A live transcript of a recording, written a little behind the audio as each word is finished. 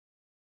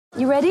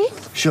You ready?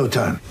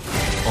 Showtime.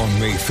 On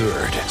May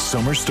 3rd,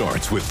 summer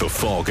starts with The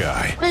Fall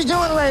Guy. Let's do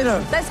it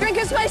later. Let's drink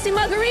a spicy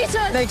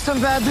margarita. Make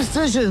some bad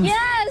decisions.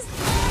 Yes!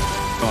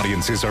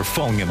 Audiences are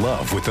falling in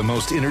love with the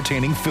most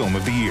entertaining film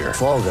of the year.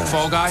 Fall Guy.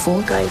 Fall Guy?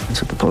 Fall guy.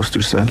 That's what the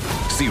poster said.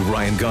 See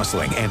Ryan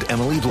Gosling and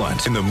Emily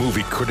Blunt in the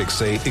movie critics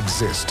say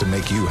exists to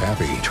make you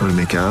happy. Trying to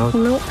make it out?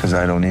 Nope. Because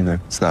I don't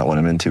either. It's not what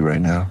I'm into right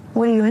now.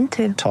 What are you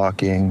into?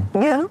 Talking.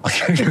 Yeah.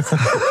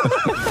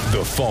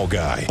 The Fall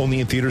Guy.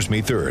 Only in theaters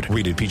May 3rd.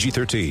 Rated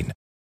PG-13.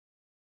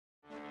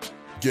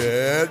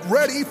 Get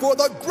ready for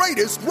the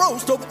greatest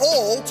roast of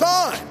all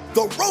time.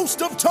 The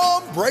Roast of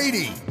Tom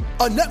Brady.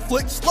 A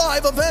Netflix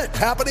live event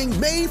happening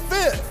May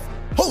 5th.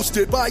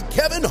 Hosted by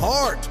Kevin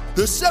Hart.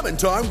 The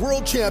 7-time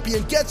world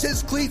champion gets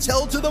his cleats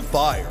held to the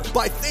fire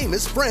by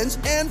famous friends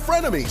and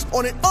frenemies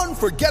on an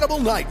unforgettable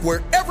night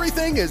where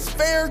everything is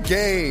fair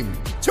game.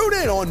 Tune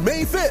in on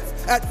May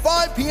 5th at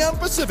 5 p.m.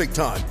 Pacific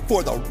time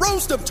for the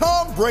Roast of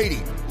Tom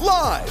Brady.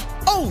 Live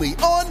only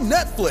on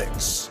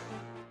Netflix.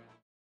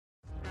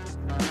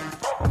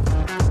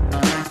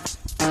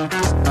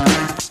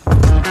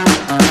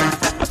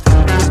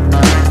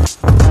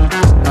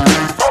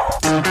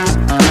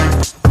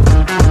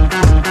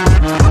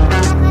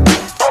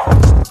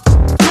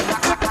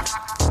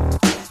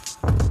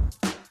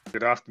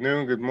 Good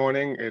afternoon, good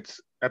morning.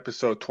 It's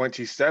episode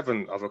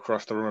 27 of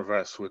Across the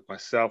Romaverse with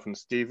myself and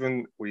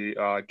Stephen. We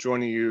are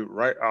joining you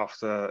right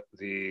after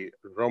the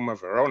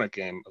Roma-Verona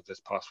game of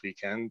this past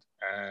weekend,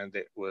 and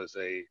it was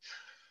a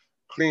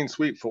clean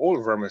sweep for all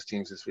of Roma's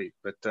teams this week.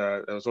 But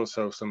there was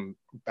also some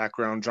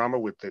background drama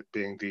with it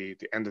being the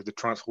end of the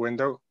transfer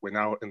window. We're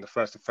now in the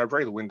 1st of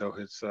February. The window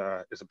is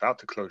about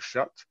to close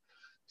shut.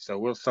 So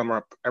we'll sum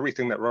up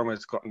everything that Roma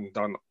has gotten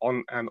done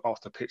on and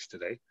off the pitch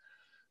today.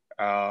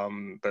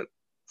 But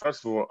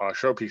first of all, our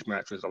showpiece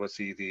match was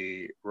obviously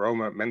the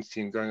Roma men's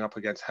team going up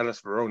against Hellas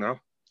Verona,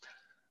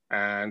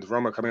 and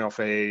Roma coming off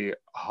a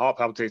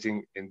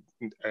heart-palpitating,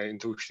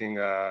 inducing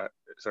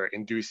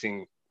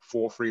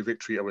 4-3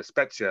 victory over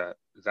Spezia.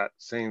 That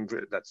same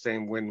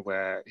win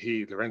where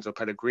Lorenzo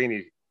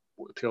Pellegrini,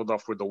 peeled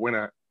off with the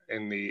winner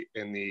in the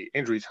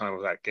injury time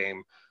of that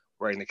game,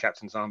 wearing the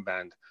captain's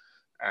armband.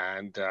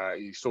 And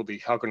you saw the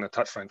hug on the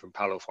touchline from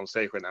Paulo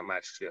Fonseca in that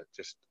match.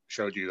 Just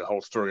showed you the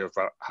whole story of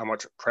how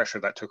much pressure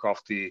that took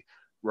off the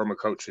Roma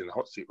coach in the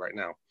hot seat right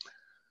now.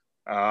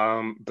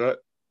 But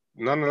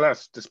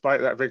nonetheless,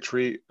 despite that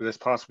victory, this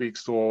past week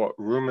saw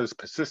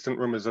persistent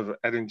rumors of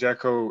Edin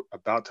Dzeko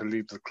about to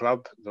leave the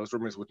club. Those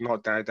rumors would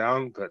not die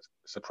down, but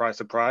surprise,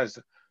 surprise,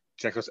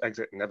 Dzeko's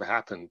exit never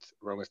happened.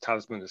 Roma's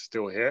talisman is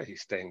still here.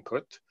 He's staying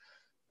put.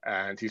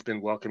 And he's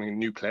been welcoming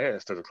new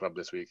players to the club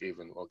this week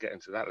even. We'll get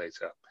into that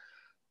later.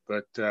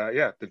 But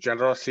the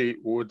Giallorossi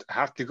would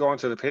have to go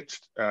onto the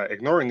pitch,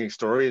 ignoring these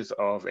stories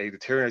of a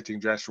deteriorating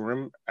dressing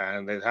room,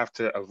 and they'd have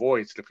to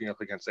avoid slipping up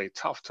against a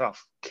tough,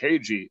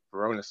 cagey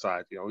Verona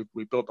side.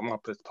 We built them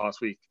up this past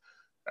week.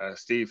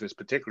 Steve has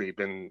particularly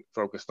been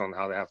focused on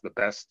how they have the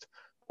best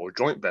or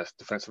joint best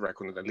defensive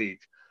record in the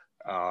league.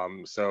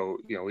 So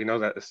we know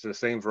that it's the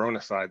same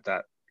Verona side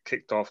that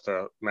kicked off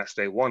the match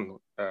day one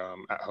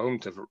at home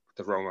to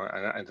Roma,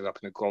 and that ended up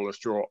in a goalless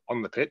draw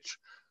on the pitch.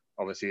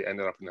 Obviously, it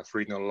ended up in a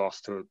 3-0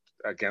 loss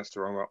against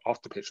Roma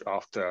off the pitch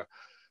after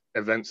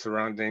events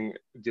surrounding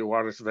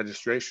Diawara's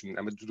registration,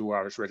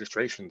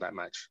 that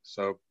match.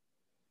 So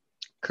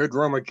could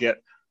Roma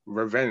get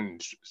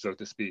revenge, so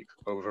to speak,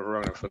 over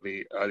Verona for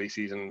the early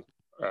season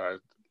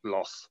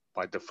loss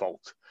by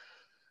default?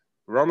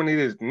 Roma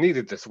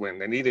needed this win.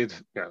 They needed,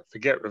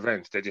 forget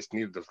revenge, they just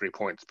needed the 3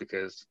 points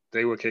because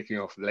they were kicking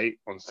off late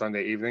on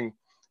Sunday evening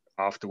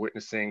after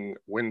witnessing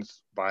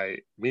wins by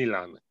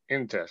Milan,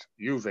 Inter,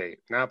 Juve,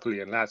 Napoli,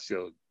 and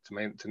Lazio,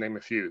 to name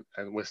a few.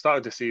 And we're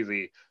starting to see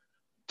the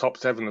top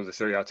 7 of the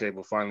Serie A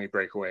table finally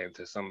break away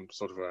into some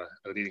sort of a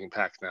leading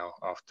pack now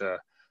after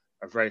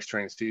a very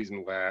strange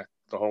season where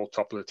the whole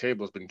top of the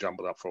table has been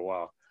jumbled up for a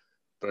while.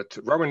 But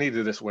Roma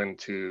needed this win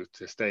to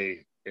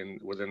stay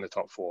within the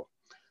top 4.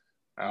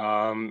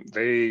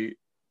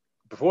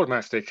 Before the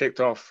match, they kicked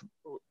off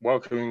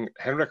welcoming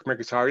Henrik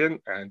Mkhitaryan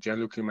and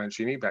Gianluca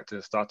Mancini back to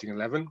the starting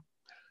 11,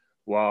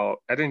 while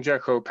Edin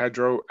Dzeko,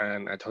 Pedro,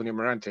 and Antonio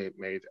Morante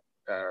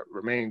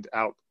remained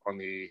out on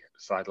the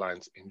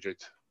sidelines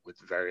injured with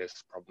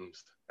various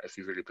problems, if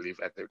you really believe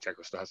Edin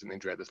Dzeko still has an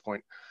injury at this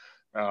point.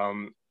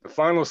 The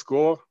final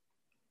score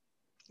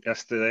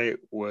yesterday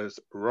was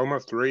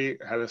Roma 3,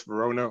 Hellas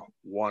Verona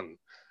 1.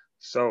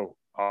 So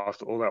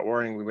after all that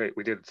worrying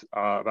we did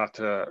about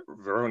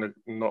Verona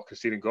not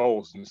conceding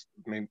goals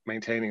and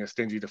maintaining a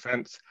stingy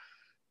defense,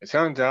 it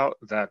turned out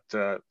that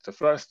the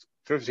first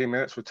 15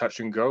 minutes were touch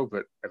and go,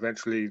 but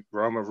eventually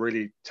Roma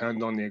really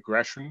turned on the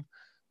aggression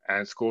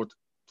and scored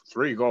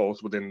 3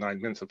 goals within 9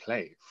 minutes of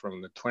play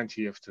from the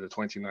 20th to the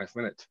 29th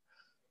minute.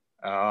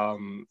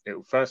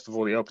 First of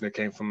all, the opener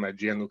came from a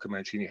Gianluca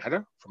Mancini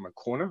header from a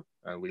corner,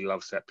 and we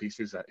love set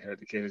pieces at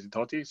Chiedo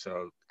Totti,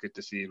 so good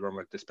to see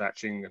Roma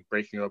dispatching and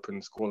breaking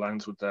open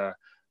scorelines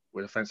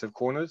with offensive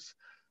corners.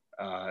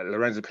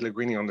 Lorenzo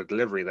Pellegrini on the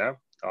delivery there,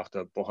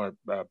 after Borja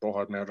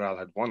Mayoral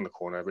had won the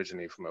corner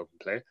originally from open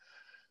play.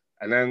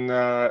 And then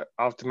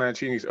after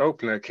Mancini's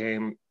opener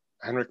came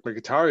Henrik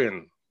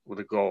Mkhitaryan with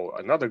a goal,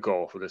 another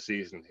goal for the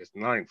season, his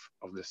 9th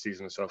of the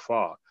season so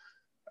far.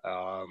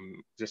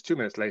 Just 2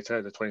 minutes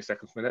later, the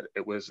 22nd minute,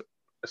 it was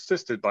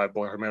assisted by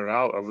Borja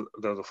Mayoral,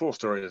 though the full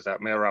story is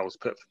that Mayoral was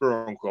put through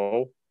on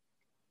goal,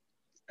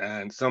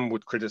 and some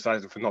would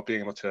criticize him for not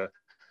being able to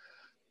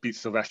beat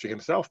Silvestri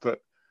himself, but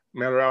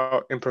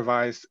Mayoral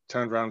improvised,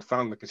 turned around,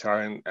 found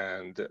Mkhitaryan,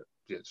 and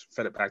just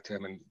fed it back to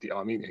him, and the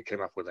Armenian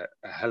came up with a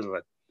hell of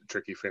a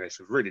tricky finish,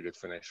 a really good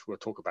finish. We'll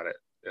talk about it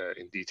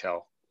in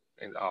detail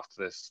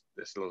after this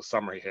little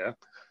summary here.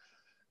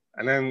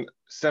 And then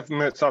 7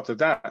 minutes after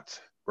that,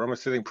 Roma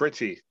sitting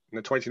pretty. In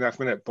the 29th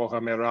minute,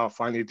 Borja Mayoral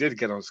finally did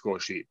get on the score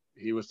sheet.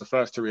 He was the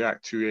first to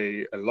react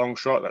to a long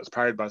shot that's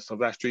parried by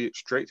Silvestri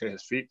straight to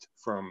his feet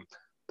from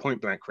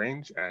point-blank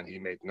range, and he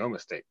made no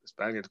mistake. The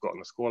Spaniard got on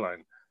the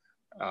scoreline.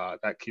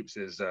 That keeps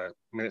his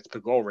minutes per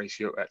goal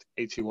ratio at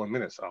 81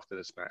 minutes after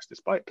this match.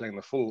 Despite playing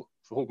the full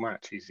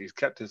match, he's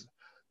kept his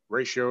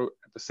ratio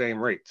at the same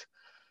rate.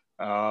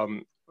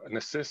 An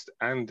assist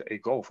and a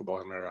goal for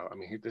Borja Mayoral. I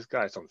mean, this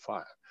guy's on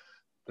fire.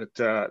 But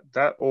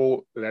that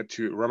all led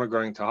to Roma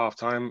going to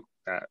halftime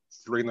at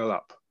 3-0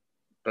 up.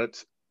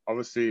 But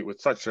obviously, with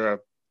such a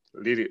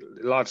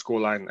large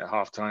scoreline at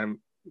halftime,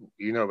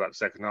 you know about the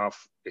second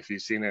half if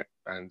you've seen it,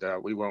 and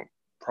we won't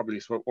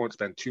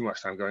spend too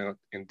much time going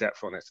in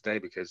depth on it today,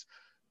 because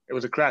it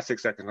was a classic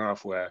second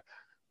half where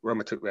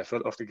Roma took their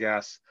foot off the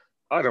gas.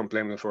 I don't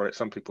blame them for it.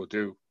 Some people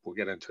do. We'll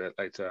get into it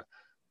later.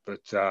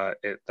 But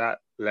that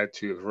led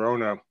to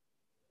Verona,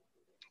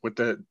 with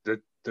the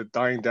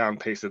dying down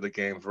pace of the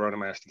game, Verona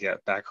managed to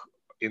get back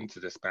into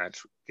this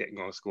match, getting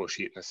on the score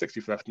sheet in the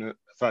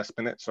 61st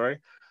minute,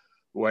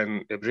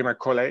 when Ibrahima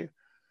Kole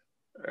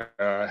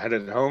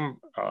headed home,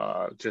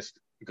 just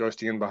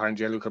ghosting in behind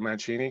Gianluca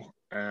Mancini,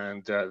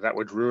 and that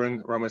would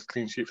ruin Roma's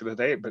clean sheet for the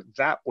day. But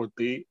that would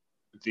be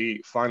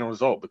the final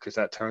result, because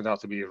that turned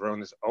out to be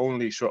Verona's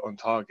only shot on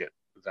target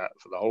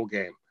for the whole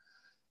game.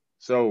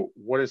 So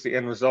what is the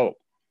end result?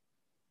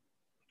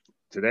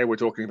 Today we're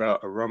talking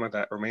about a Roma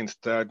that remains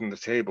third in the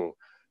table,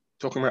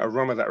 talking about a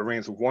Roma that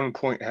remains 1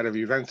 point ahead of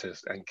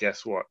Juventus, and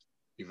guess what?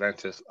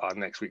 Juventus are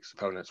next week's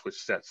opponents, which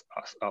sets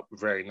us up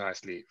very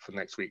nicely for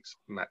next week's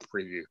match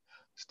preview.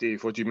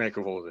 Steve, what do you make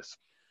of all of this?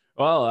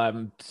 Well,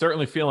 I'm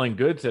certainly feeling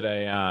good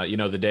today.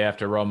 The day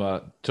after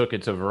Roma took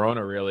it to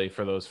Verona, really,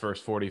 for those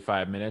first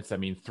 45 minutes. I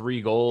mean,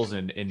 3 goals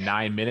in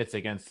 9 minutes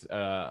against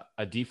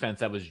a defense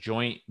that was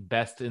joint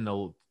best in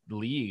the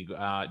league,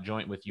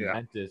 joint with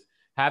Juventus,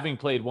 having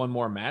played one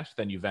more match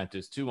than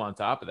Juventus, too, on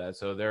top of that.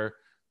 So their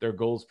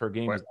goals per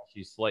game is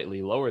actually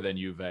slightly lower than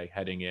Juve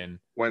heading in.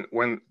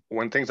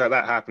 When things like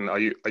that happen, are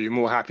you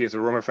more happy as a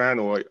Roma fan,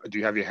 or do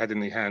you have your head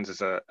in your hands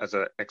as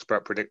a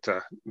expert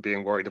predictor,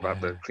 being worried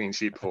about the clean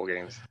sheet before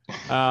games?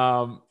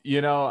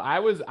 I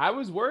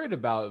was worried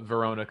about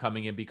Verona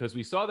coming in, because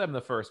we saw them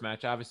the first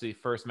match. Obviously,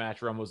 first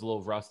match, Roma was a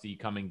little rusty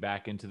coming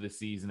back into the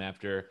season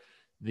after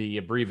the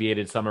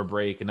abbreviated summer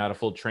break and not a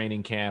full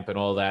training camp and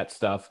all that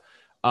stuff.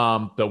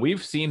 But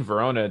we've seen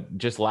Verona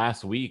just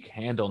last week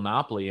handle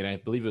Napoli, and I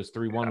believe it was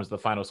 3-1 was the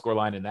final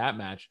scoreline in that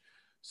match.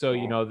 So,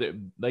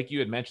 like you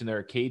had mentioned, they're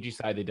a cagey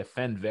side. They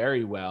defend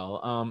very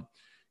well.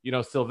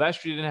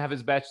 Silvestri didn't have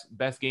his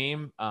best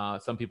game.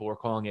 Some people were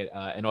calling it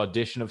an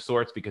audition of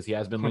sorts, because he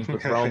has been linked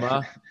with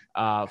Roma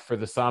for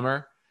the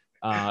summer.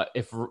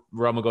 If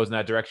Roma goes in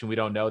that direction, we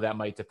don't know. That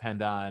might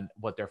depend on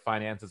what their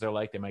finances are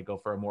like. They might go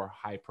for a more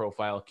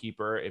high-profile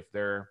keeper if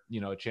they're,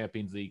 a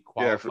Champions League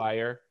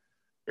qualifier.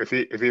 If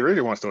he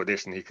really wants to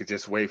audition, he could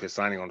just waive his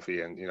signing on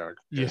fee and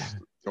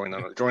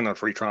join on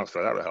free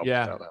transfer. That would help.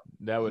 Yeah,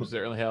 that would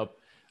certainly help.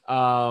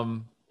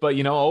 But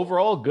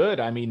overall good.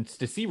 I mean,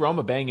 to see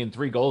Roma bang in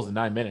 3 goals in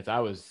 9 minutes, I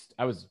was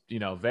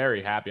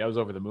very happy. I was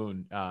over the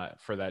moon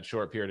for that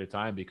short period of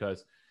time,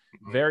 because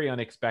very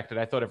unexpected.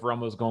 I thought if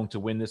Roma was going to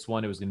win this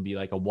one, it was going to be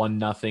like a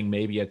 1-0,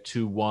 maybe a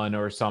 2-1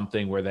 or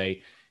something, where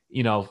they,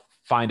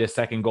 find a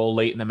second goal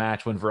late in the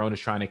match when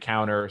Verona's trying to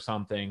counter or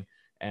something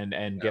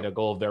and get a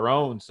goal of their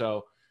own.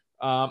 So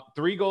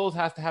 3 goals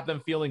has to have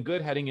them feeling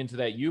good heading into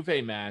that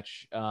Juve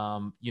match.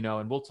 And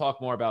we'll talk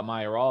more about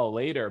Mayoral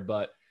later,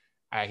 but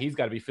he's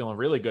got to be feeling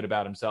really good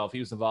about himself. He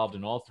was involved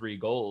in all 3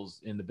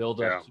 goals in the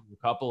build-up to a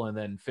couple, and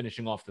then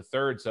finishing off the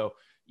third. So,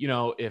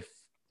 if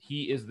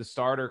he is the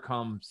starter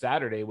come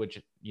Saturday,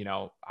 which,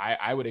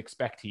 I would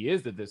expect he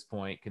is at this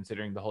point,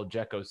 considering the whole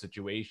Dzeko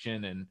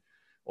situation and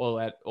all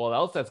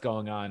else that's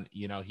going on,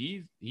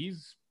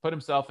 he's put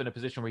himself in a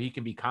position where he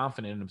can be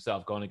confident in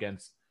himself going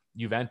against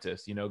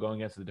Juventus,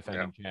 going against the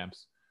defending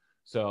champs.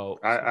 So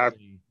I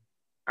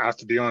have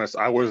to be honest,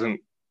 I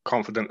wasn't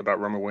confident about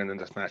Roma winning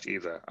this match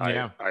either.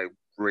 I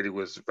really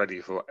was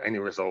ready for any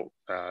result,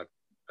 a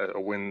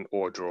win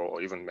or draw,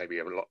 or even maybe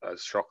a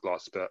shock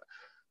loss. But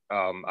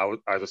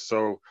I was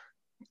so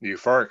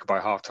euphoric by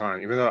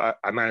halftime, even though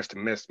I managed to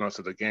miss most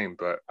of the game,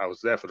 but I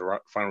was there for the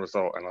final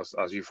result, and I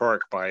was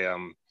euphoric by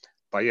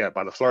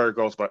the flurry of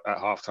goals at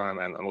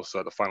halftime, and also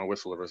at the final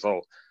whistle, the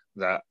result,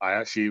 that I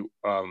actually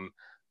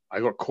I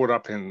got caught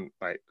up in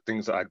like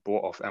things that I'd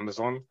bought off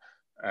Amazon,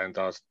 and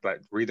I was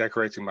like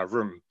redecorating my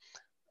room.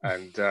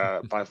 And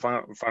by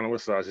final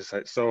whistle, I was just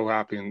like so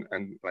happy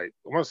and like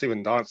almost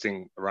even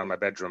dancing around my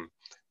bedroom.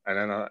 And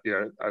then I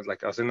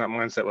was in that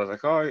mindset where I was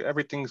like, oh,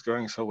 everything's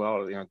going so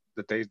well,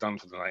 the day's done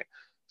for the night.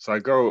 So I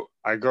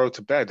go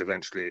to bed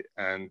eventually,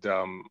 and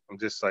I'm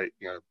just like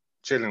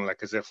chilling,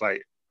 like as if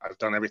like I've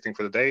done everything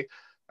for the day.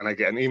 And I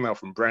get an email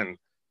from Bren.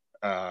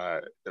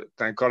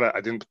 Thank God I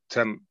didn't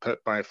put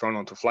my phone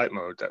onto flight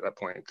mode at that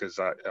point, because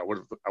I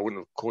wouldn't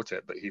have caught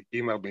it. But he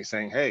emailed me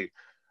saying, hey,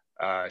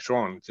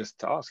 Sean, just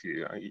to ask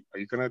you, are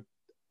you gonna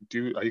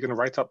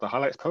write up the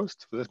highlights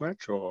post for this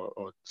match,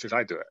 or should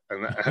I do it?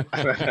 And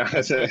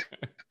I said,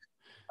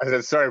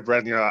 sorry,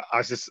 Brent.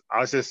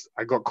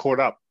 I got caught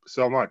up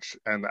so much,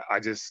 and I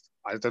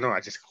don't know, I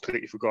just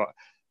completely forgot.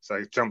 So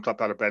I jumped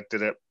up out of bed,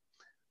 did it.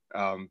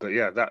 But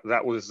yeah,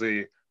 that was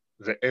the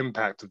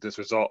impact of this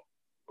result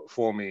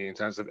for me in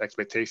terms of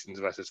expectations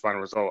versus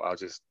final result. I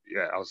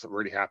was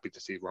really happy to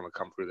see Roma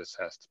come through this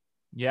test.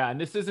 Yeah,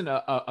 and this isn't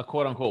a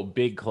quote unquote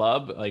big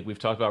club. Like we've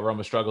talked about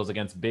Roma struggles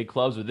against big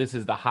clubs, but this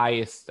is the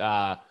highest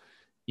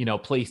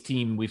place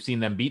team we've seen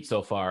them beat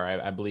so far.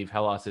 I believe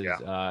Hellas is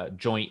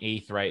joint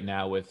 8th right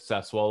now with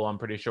Sassuolo, I'm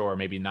pretty sure, or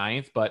maybe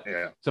 9th. But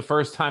it's the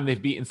first time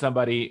they've beaten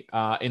somebody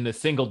in the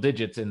single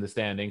digits in the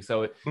standing.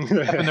 So it's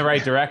step in the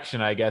right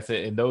direction, I guess,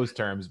 in those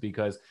terms,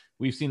 because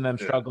we've seen them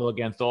struggle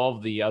against all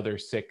of the other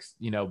 6,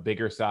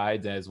 bigger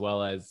sides, as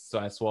well as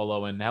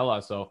Sassuolo and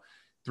Hellas. So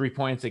 3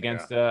 points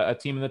against a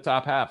team in the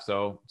top half.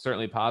 So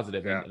certainly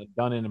positive and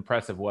done in an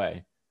impressive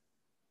way.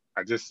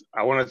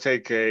 I want to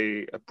take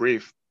a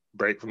brief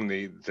break from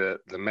the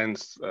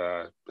men's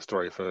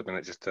story for a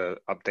minute, just to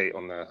update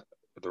on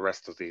the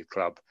rest of the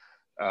club.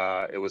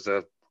 It was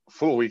a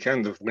full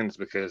weekend of wins,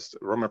 because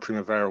Roma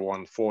Primavera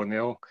won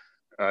 4-0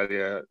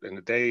 earlier in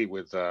the day,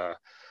 with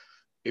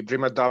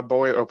Ibrima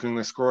Darboy opening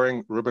the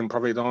scoring, Ruben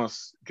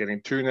Providence getting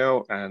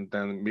 2-0, and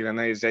then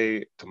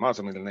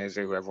Tommaso Milanese,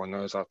 who everyone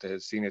knows after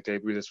his senior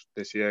debut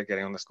this year,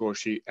 getting on the score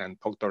sheet, and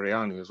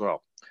Pogdorianu as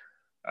well.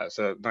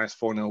 So nice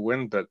 4-0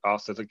 win. But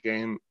after the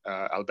game,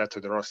 Alberto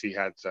De Rossi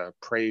had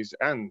praise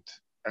and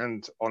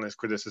honest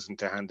criticism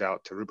to hand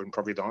out to Ruben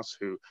Providence,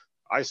 who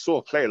I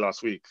saw play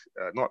last week,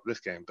 not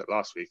this game, but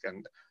last week,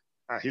 and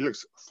he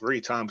looks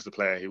 3 times the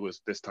player he was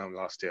this time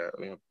last year.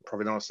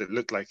 Providence, it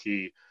looked like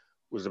he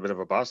was a bit of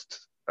a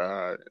bust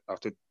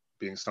after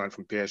being signed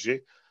from PSG,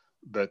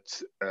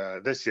 but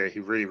this year he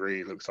really,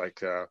 really looks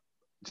like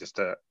just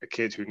a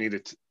kid who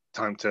needed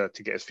time to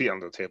get his feet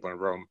under the table in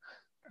Rome.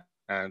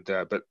 And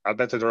but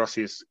Alberto De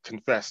Rossi has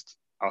confessed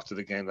after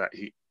the game that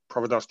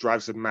Providence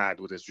drives him mad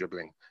with his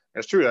dribbling.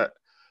 It's true that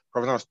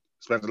Providence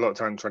spends a lot of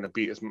time trying to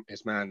beat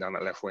his man down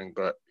at left wing,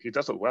 but he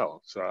does it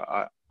well. So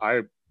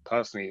I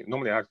personally,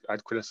 normally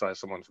I'd criticize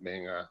someone for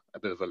being a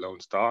bit of a lone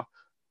star,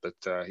 but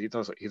he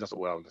does it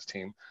well in this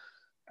team.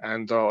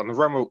 And on the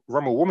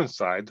Roma women's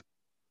side,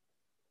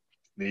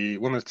 the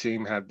women's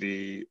team had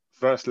the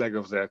first leg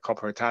of their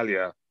Coppa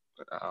Italia,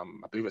 I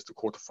believe it's the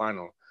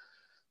quarterfinal,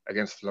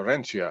 against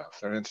Florentia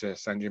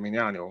San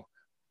Gimignano,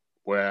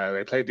 where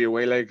they played the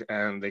away leg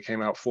and they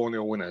came out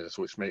 4-0 winners,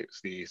 which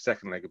makes the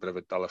second leg a bit of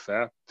a dull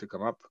affair to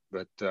come up.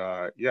 But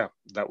that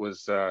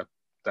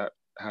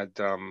had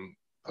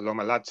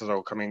Paloma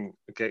Lazzaro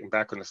getting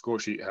back on the score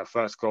sheet, her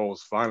first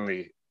goals,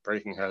 finally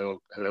breaking her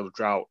little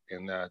drought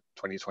in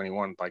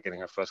 2021 by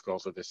getting her first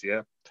goals of this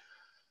year.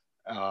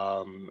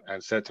 And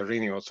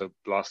Sertarini also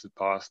blasted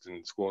past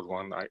and scored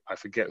one. I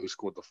forget who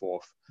scored the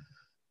fourth.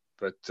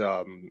 But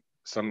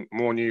some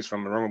more news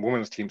from the Roma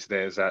women's team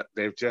today is that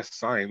they've just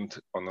signed,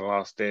 on the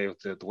last day of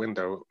the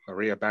window,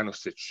 Maria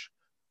Banusic,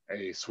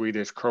 a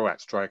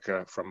Swedish-Croat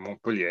striker from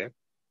Montpellier.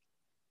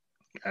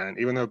 And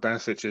even though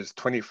Banusic is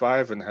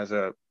 25 and has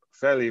a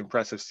fairly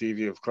impressive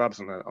CV of clubs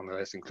on the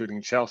list,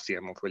 including Chelsea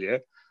and Montpellier,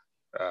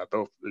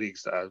 both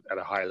leagues that are at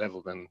a higher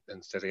level than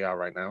Serie A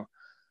right now,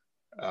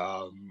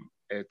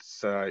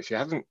 she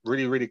hasn't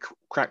really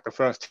cracked the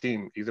first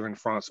team either in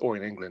France or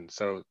in England.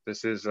 So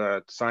this is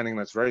a signing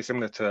that's very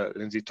similar to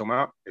Lindsay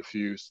Thomas, if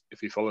you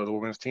follow the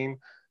women's team,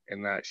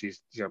 in that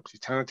she's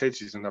talented,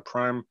 she's in her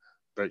prime,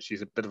 but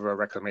she's a bit of a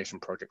reclamation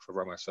project for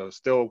Roma. So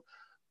still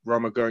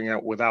Roma going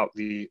out without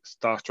the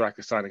star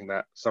striker signing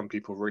that some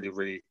people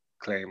really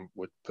claim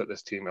would put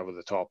this team over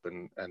the top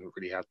and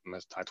really have them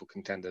as title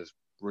contenders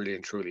really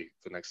and truly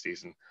for next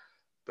season.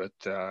 But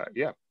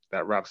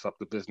that wraps up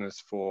the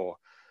business for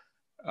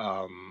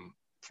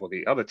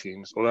the other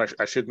teams. Although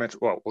I should mention,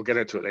 well, we'll get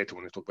into it later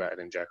when we talk about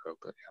Edin Dzeko,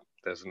 but yeah,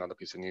 there's another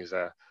piece of news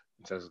there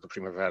in terms of the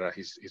Primavera.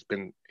 He's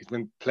been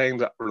playing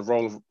the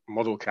role of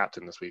model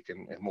captain this week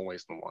in more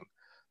ways than one.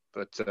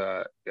 But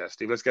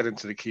Steve, let's get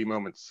into the key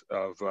moments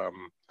of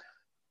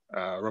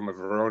Roma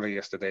Verona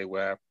yesterday,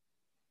 where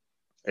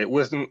it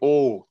wasn't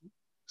all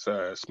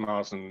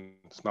smiles and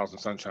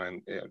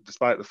sunshine.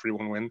 Despite the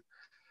 3-1 win,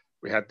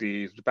 we had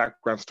the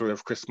background story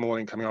of Chris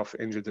Smalling coming off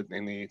injured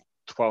in the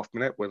 12th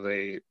minute with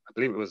I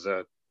believe it was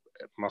a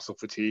muscle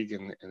fatigue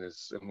in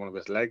one of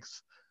his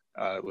legs.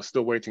 We're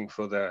still waiting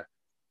for the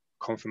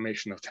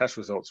confirmation of test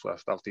results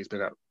after he's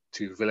been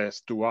to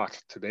Villas Duarte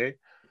today.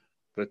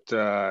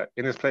 But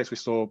in his place, we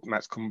saw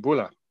Max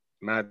Kumbula,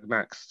 Mad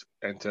Max,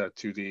 enter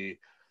to the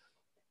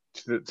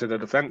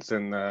defense,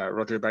 and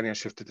Roger Ibanez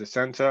shifted to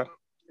center.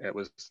 It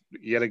was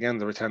yet again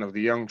the return of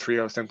the young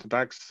trio of center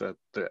backs,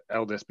 the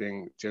eldest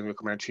being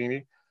Gianluca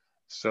Mancini.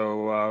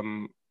 So,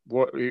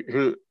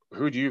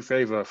 who do you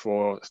favor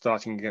for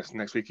starting against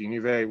next week in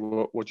Juve?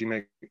 What do you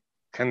make?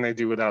 Can they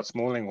do without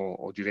Smalling,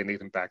 or do they need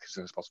them back as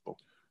soon as possible?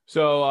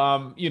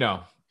 So,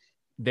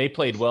 they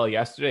played well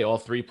yesterday. All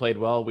three played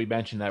well. We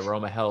mentioned that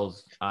Roma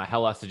held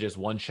us to just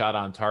one shot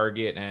on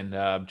target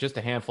and just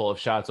a handful of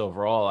shots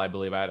overall, I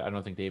believe. I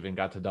don't think they even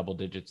got to double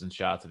digits in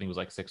shots. I think it was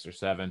like 6 or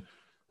 7.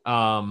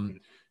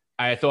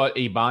 I thought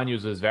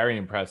Ibanez was very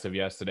impressive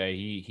yesterday.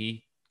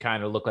 He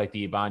kind of looked like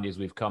the Ibanez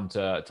we've come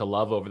to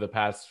love over the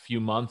past few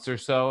months or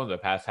so, the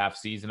past half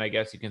season, I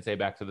guess you can say,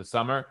 back to the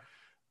summer.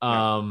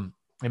 And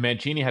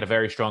Mancini had a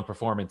very strong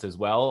performance as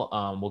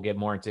well. We'll get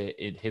more into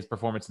his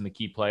performance and the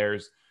key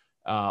players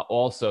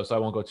also, so I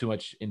won't go too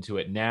much into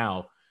it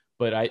now.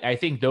 But I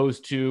think those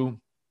two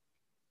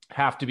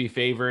have to be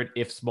favored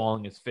if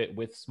Smalling is fit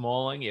with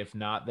Smalling. If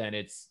not, then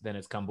it's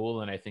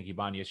Kumbula, and I think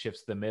Ibanez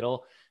shifts the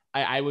middle.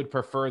 I would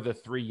prefer the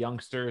 3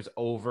 youngsters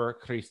over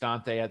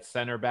Cristante at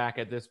center back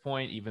at this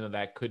point, even though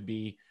that could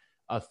be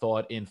a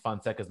thought in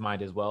Fonseca's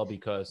mind as well,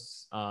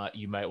 because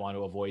you might want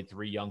to avoid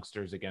 3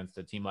 youngsters against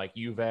a team like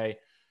Juve.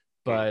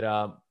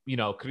 But,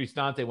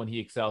 Cristante, when he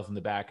excels in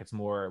the back, it's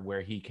more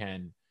where he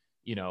can,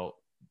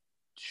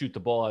 shoot the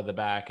ball out of the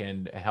back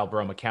and help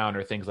Roma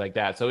counter, things like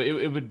that. So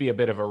it would be a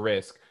bit of a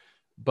risk.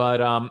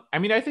 But,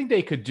 I think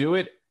they could do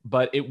it,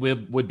 but it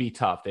would be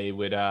tough. They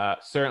would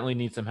certainly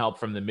need some help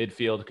from the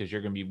midfield, because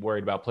you're going to be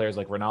worried about players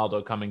like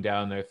Ronaldo coming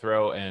down their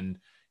throat. And,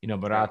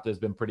 Morata has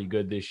been pretty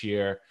good this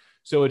year.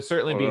 So it'd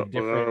certainly be a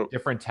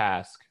different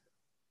task.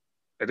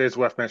 It is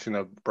worth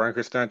mentioning that Brian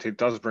Cristante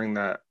does bring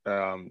that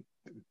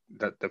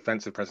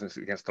defensive presence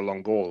against the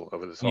long ball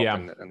over the top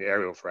and the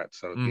aerial threat.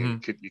 So you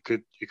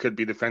could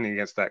be defending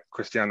against that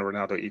Cristiano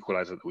Ronaldo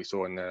equalizer that we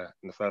saw in the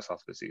first half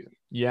of the season.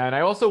 Yeah, and I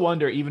also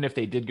wonder, even if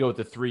they did go with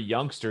the 3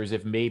 youngsters,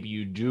 if maybe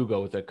you do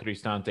go with a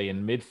Cristante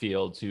in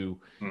midfield to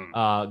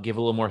give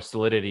a little more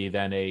solidity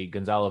than a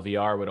Gonzalo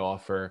Villar would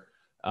offer.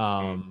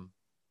 That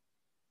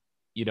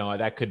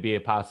could be a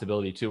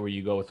possibility too, where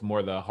you go with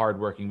more the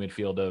hardworking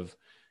midfield of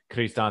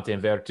Cristante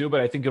and Veretout,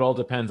 but I think it all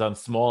depends on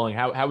Smalling.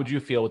 How would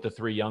you feel with the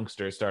 3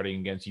 youngsters starting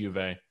against Juve?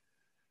 I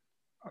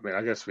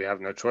guess we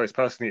have no choice.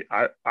 Personally,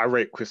 I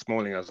rate Chris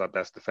Smalling as our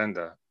best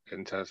defender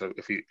in terms of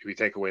if you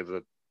take away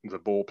the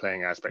ball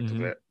playing aspect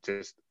of it,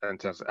 just in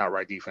terms of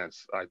outright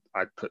defense.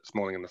 I'd put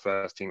Smalling in the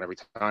first team every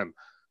time.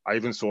 I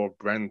even saw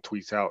Bren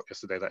tweet out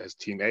yesterday that his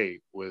team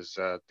A was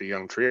the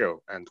young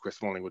trio and Chris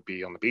Smalling would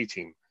be on the B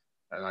team,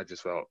 and I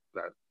just felt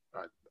that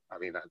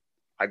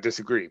I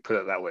disagree. Put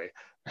it that way.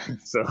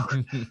 So,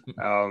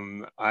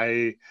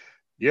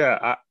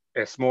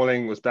 if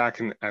Smalling was back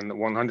and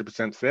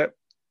 100% fit,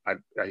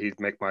 he'd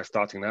make my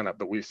starting lineup.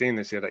 But we've seen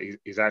this year that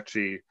he's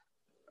actually,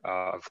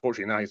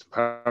 unfortunately now he's a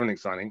permanent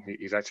signing.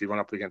 He's actually run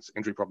up against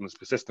injury problems,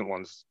 persistent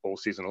ones, all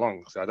season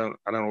long. So I don't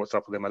know what's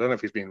up with him. I don't know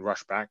if he's being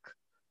rushed back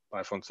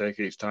by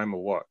Fonseca each time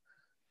or what.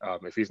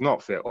 If he's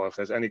not fit, or if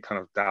there's any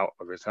kind of doubt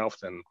of his health,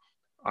 then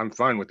I'm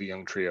fine with the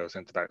young trio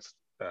centre backs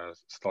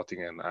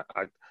slotting in.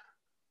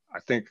 I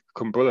think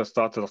Kumbula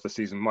started off the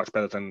season much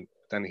better than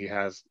he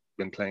has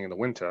been playing in the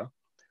winter,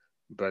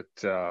 but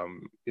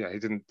he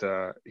didn't.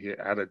 He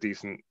had a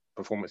decent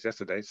performance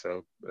yesterday,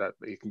 so that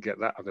he can get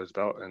that under his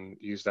belt and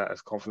use that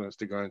as confidence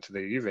to go into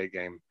the Juve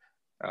game.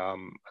 I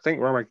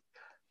think Roma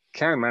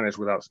can manage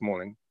without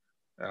Smalling.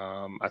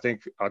 I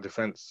think our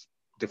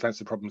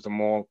defensive problems are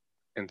more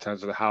in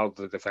terms of how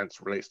the defense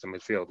relates to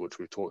midfield, which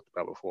we've talked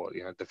about before.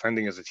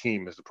 Defending as a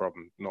team is the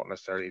problem, not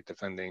necessarily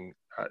defending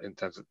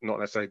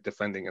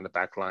in the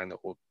back line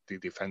or the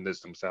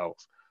defenders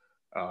themselves.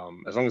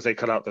 As long as they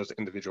cut out those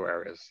individual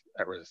errors.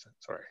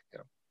 Sorry.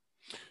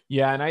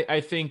 Yeah, and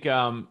I think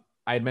I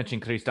had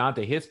mentioned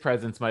Cristante. His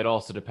presence might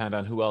also depend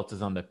on who else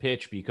is on the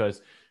pitch,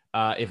 because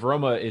if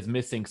Roma is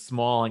missing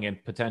Smalling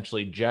and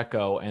potentially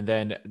Dzeko, and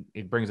then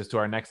it brings us to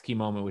our next key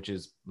moment, which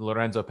is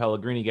Lorenzo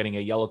Pellegrini getting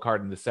a yellow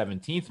card in the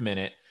 17th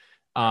minute.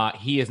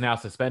 He is now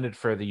suspended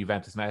for the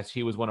Juventus match.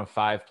 He was one of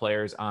 5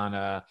 players on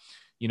a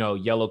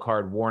yellow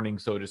card warning,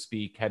 so to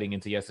speak, heading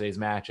into yesterday's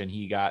match, and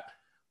he got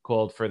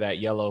called for that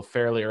yellow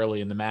fairly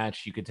early in the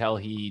match. You could tell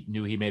he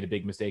knew he made a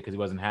big mistake because he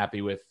wasn't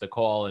happy with the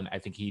call, and I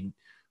think he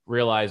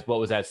realized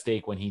what was at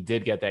stake when he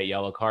did get that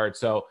yellow card.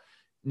 So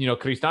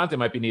Cristante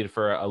might be needed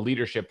for a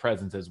leadership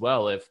presence as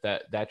well if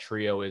that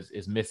trio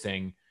is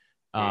missing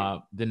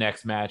the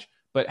next match.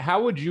 But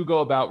how would you go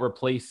about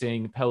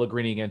replacing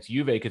Pellegrini against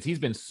Juve? Because he's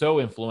been so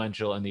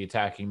influential in the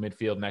attacking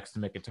midfield next to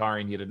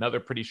Mkhitaryan. He had another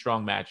pretty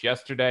strong match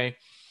yesterday.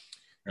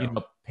 Yeah.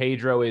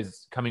 Pedro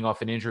is coming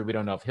off an injury. We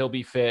don't know if he'll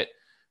be fit.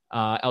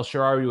 El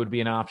Shaarawy would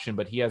be an option,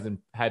 but he hasn't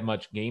had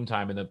much game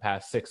time in the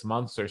past 6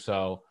 months or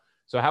so.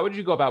 So how would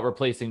you go about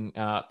replacing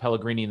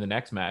Pellegrini in the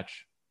next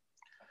match?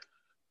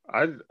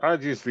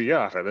 I'd use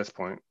Villar at this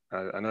point.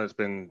 I know it's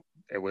been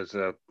it was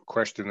a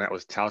question that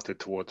was touted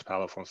towards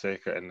Paulo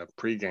Fonseca in the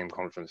pre-game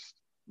conference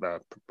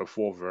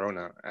before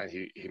Verona, and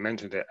he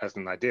mentioned it as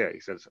an idea. He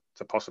says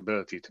it's a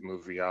possibility to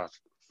move Villar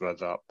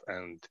further up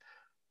and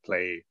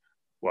play.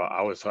 Well,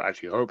 I was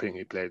actually hoping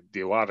he played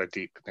Diawara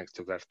deep next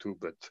to Vertu,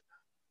 but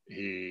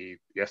he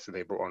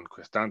yesterday brought on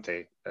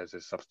Cristante as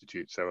a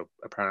substitute. So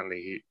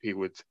apparently he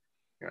would,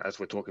 as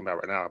we're talking about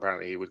right now,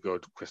 apparently he would go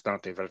to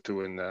Cristante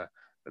Vertu in the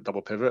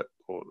double pivot,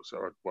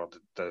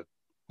 the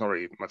not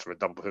really much of a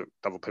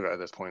double pivot at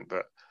this point,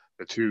 but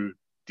the two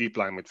deep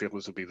line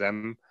midfielders would be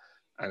them,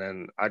 and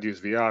then I'd use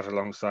Villar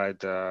alongside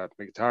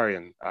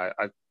Mkhitaryan.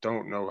 I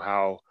don't know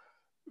how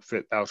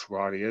fit El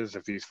Shaarawy is.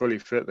 If he's fully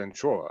fit, then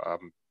sure,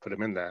 put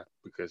him in there,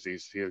 because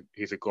he's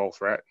a goal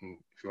threat, and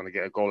if you want to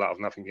get a goal out of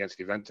nothing against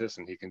Juventus,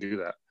 and he can do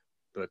that.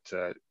 But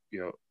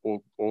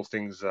all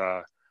things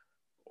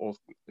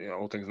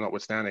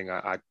notwithstanding,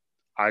 I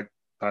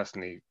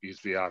personally use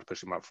Villar to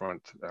push him up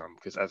front,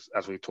 because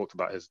as we talked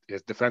about, his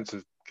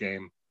defensive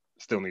game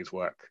still needs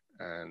work,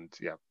 and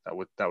that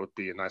would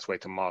be a nice way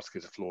to mask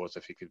his flaws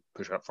if he could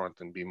push up front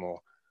and be more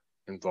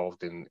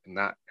involved in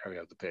that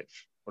area of the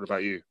pitch. What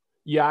about you?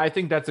 Yeah, I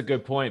think that's a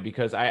good point,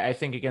 because I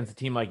think against a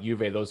team like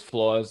Juve, those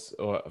flaws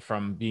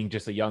from being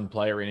just a young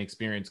player,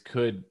 inexperience,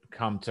 could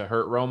come to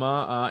hurt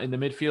Roma in the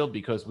midfield,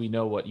 because we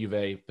know what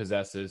Juve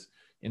possesses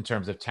in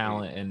terms of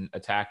talent and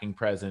attacking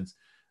presence.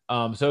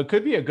 So it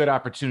could be a good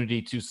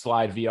opportunity to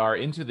slide Villar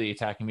into the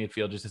attacking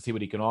midfield just to see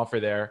what he can offer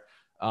there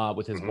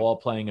with his ball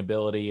playing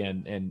ability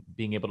and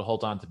being able to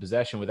hold on to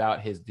possession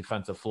without his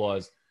defensive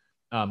flaws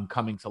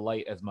coming to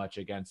light as much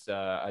against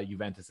a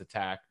Juventus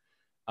attack.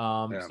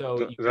 I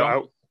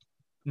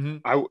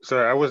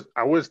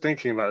was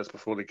thinking about this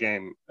before the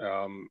game.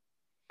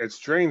 It's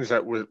strange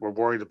that we're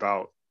worried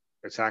about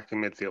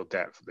attacking midfield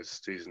depth this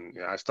season.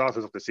 I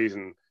started off the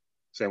season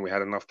saying we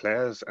had enough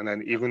players, and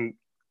then even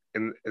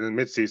in the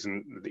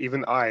mid-season,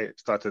 even I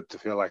started to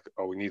feel like,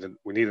 we need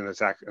another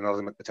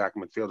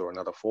attacking midfielder or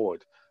another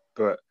forward.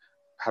 But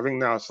having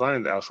now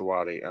signed El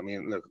Shaarawy, I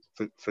mean, look,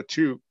 for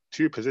two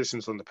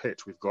positions on the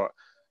pitch, we've got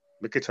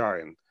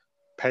Mkhitaryan,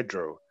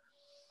 Pedro,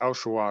 El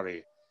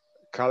Shaarawy,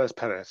 Carlos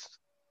Perez,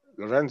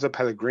 Lorenzo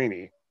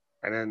Pellegrini,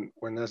 and then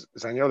when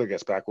Zaniolo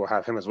gets back, we'll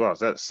have him as well.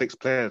 So that's 6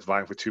 players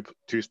vying for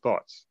two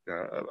spots.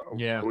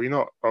 Are we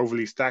not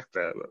overly stacked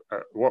there?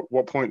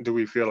 What point do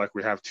we feel like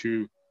we have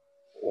 2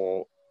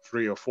 or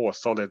 3 or 4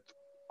 solid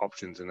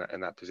options in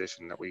that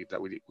position that we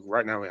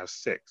right now we have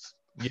 6?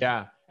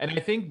 Yeah, and I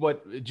think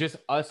what just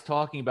us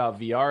talking about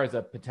Villar as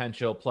a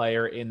potential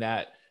player in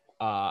that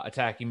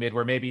attacking mid,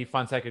 where maybe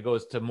Fonseca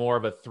goes to more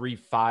of a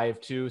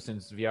 3-5-2,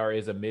 since Villar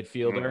is a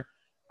midfielder,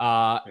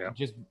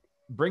 just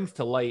brings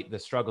to light the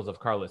struggles of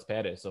Carlos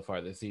Perez so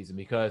far this season.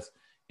 Because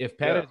if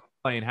Perez is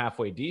playing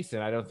halfway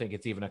decent, I don't think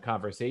it's even a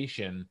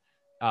conversation.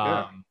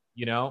 So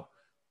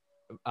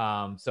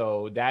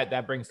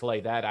that brings to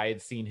light that I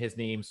had seen his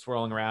name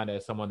swirling around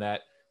as someone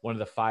that one of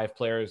the 5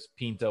 players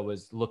Pinto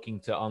was looking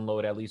to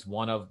unload at least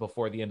one of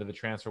before the end of the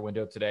transfer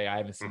window today. I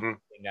haven't seen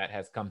anything that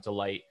has come to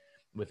light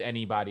with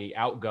anybody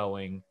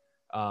outgoing.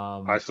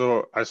 I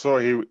saw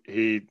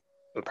he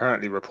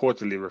apparently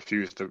reportedly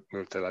refused to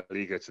move to La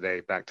Liga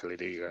today, back to La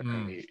Liga,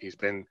 and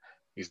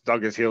he's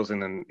dug his heels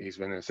in, and he's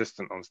been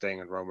insistent on staying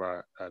in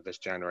Roma this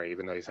January,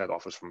 even though he's had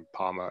offers from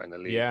Parma in the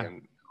league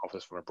and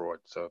offers from abroad.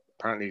 So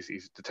apparently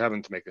he's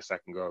determined to make a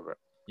second go of it.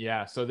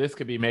 Yeah, so this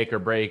could be make or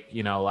break,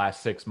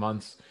 last 6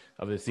 months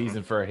of the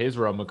season for his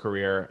Roma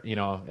career,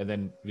 and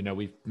then,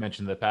 we've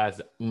mentioned in the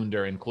past,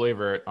 Under and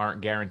Kluivert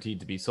aren't guaranteed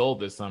to be sold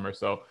this summer.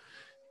 So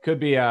could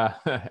be an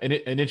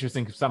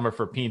interesting summer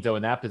for Pinto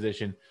in that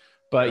position.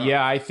 But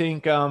I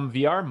think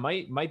Villar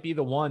might be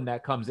the one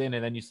that comes in,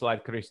 and then you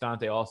slide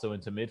Cristante also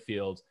into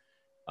midfield.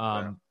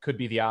 Could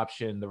be the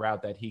option, the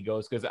route that he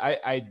goes. Because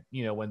I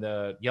when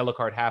the yellow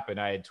card happened,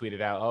 I had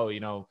tweeted out,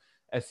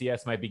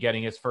 SCS might be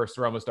getting his first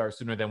Roma start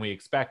sooner than we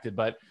expected.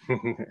 But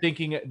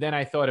then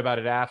I thought about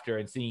it after,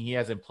 and seeing he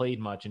hasn't played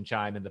much in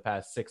China in the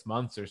past 6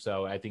 months or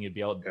so, I think it'd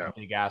be a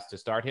big ask to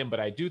start him. But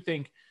I do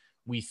think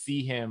we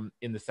see him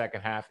in the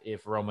second half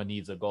if Roma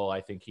needs a goal.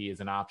 I think he is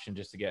an option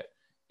just to get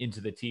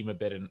into the team a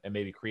bit and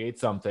maybe create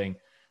something.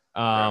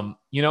 And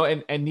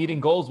needing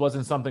goals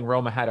wasn't something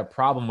Roma had a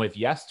problem with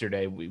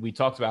yesterday. We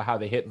talked about how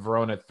they hit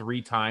Verona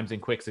 3 times in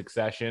quick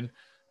succession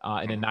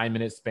in a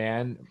 9-minute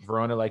span.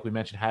 Verona, like we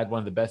mentioned, had one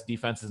of the best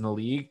defenses in the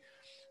league.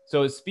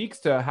 So it speaks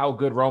to how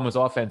good Roma's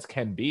offense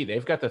can be.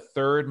 They've got the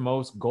 3rd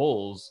most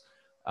goals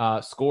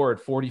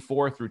scored,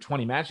 44 through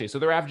 20 match days. So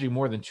they're averaging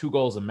more than 2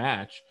 goals a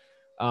match.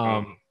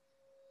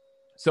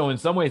 So in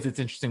some ways it's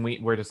interesting.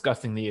 We're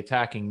discussing the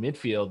attacking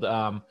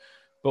midfield.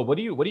 But what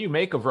do you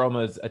make of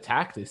Roma's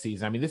attack this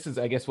season? I mean, this is,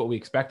 I guess, what we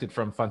expected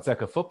from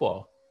Fonseca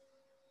football.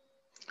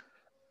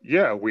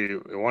 Yeah, we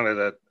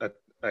wanted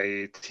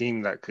a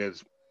team that could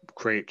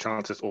create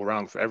chances all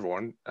around for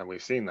everyone, and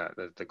we've seen that.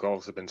 The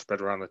goals have been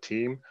spread around the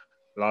team.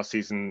 Last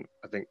season,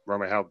 I think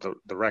Roma held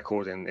the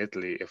record in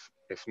Italy,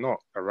 if not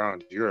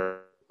around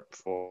Europe,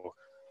 for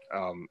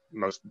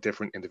most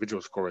different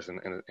individual scorers in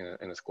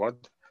a squad.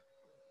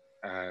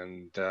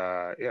 And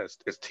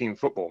it's team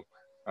football.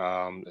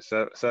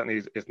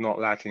 Certainly it's not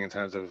lacking in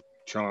terms of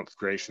chance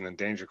creation and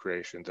danger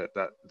creation.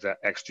 That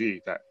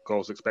XG, that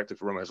goals expected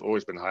for Roma, has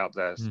always been high up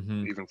there,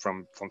 even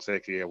from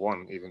Fonseca year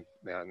one, even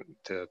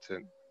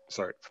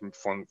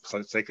from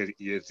Fonseca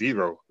year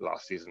 0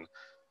 last season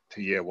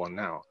to year 1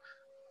 now.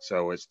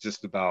 So it's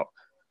just about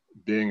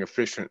being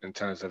efficient in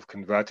terms of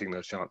converting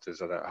those chances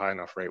at a high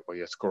enough rate where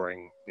you're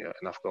scoring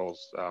enough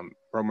goals.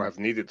 Roma have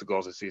needed the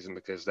goals this season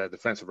because their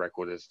defensive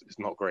record is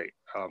not great.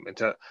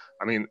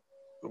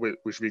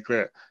 We should be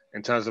clear,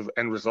 in terms of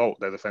end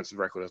result, their defensive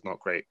record is not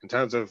great. In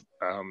terms of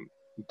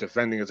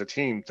defending as a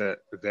team, that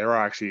they are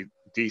actually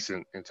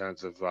decent in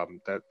terms of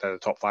they're the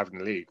top 5 in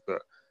the league.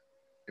 But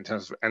in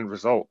terms of end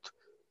result,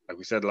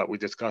 like we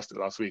discussed it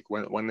last week,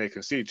 when they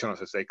concede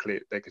chances, they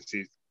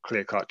concede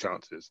clear-cut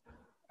chances.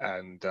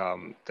 And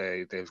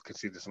they've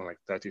conceded something like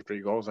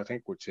 33 goals, I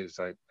think, which is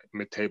like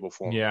mid-table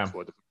form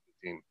for the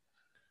team.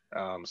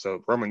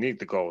 So Roma need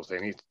the goals.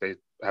 They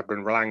have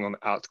been relying on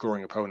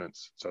outscoring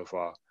opponents so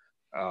far.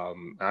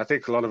 And I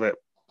think a lot of it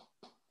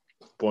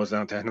boils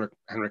down to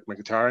Henrik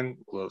Mkhitaryan.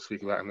 We'll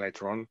speak about him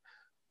later on.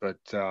 But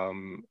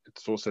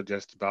it's also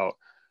just about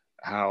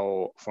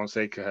how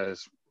Fonseca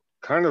has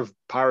kind of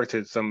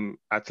pirated some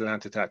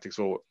Atalanta tactics,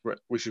 or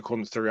we should call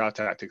them Serie A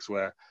tactics,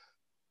 where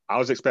I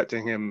was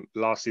expecting him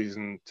last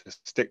season to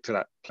stick to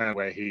that plan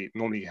where he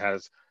normally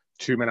has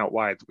 2 men out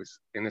wide, which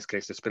in this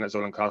case is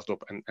Spinazzola and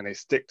Karsdorp, and they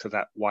stick to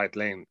that wide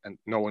lane and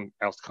no one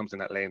else comes in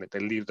that lane. They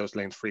leave those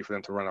lanes free for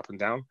them to run up and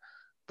down.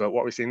 But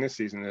what we've seen this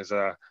season is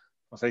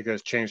Fonseca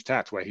has changed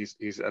tact, where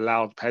he's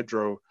allowed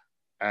Pedro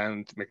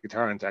and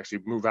Mkhitaryan to actually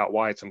move out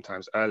wide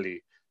sometimes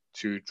early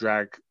to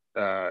drag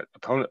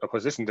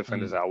opposition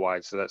defenders out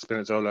wide so that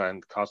Spinazzola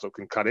and Karsdorp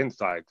can cut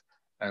inside.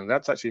 And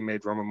that's actually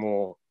made Roma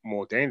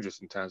more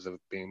dangerous in terms of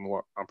being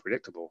more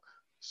unpredictable.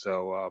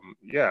 So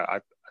I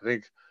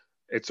think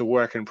it's a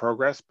work in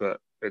progress,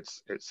 but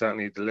it's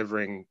certainly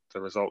delivering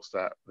the results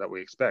that we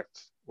expect.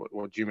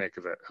 What do you make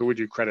of it? Who would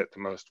you credit the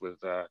most with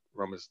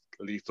Roma's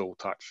lethal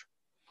touch?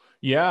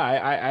 Yeah,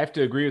 I have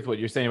to agree with what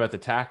you're saying about the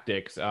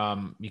tactics,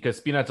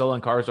 because Spinazzola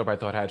and Karsdorp, I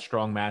thought, had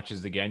strong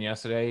matches again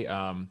yesterday.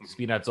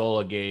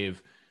 Spinazzola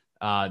gave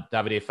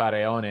Davide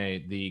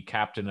Faraone, the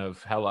captain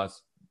of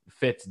Hellas,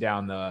 fits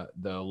down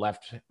the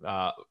left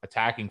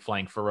attacking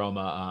flank for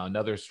Roma.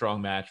 Another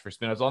strong match for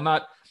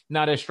Spinazzola.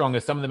 Not as strong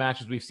as some of the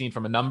matches we've seen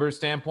from a numbers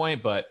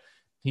standpoint, but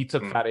he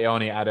took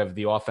Faraone out of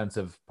the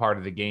offensive part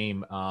of the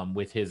game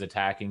with his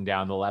attacking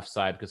down the left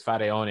side, because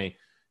Faraone,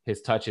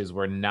 his touches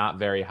were not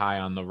very high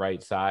on the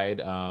right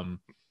side. I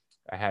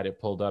had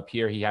it pulled up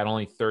here. He had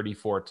only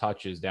 34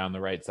 touches down the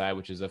right side,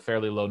 which is a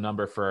fairly low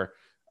number for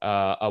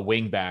a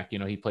wing back.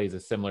 He plays a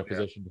similar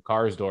position to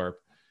Karsdorp.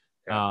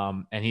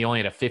 And he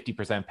only had a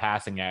 50%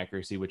 passing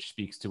accuracy, which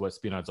speaks to what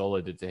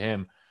Spinazzola did to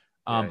him.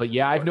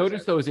 I've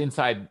noticed those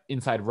inside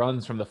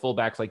runs from the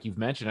fullbacks, like you've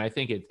mentioned. I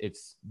think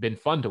it's been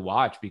fun to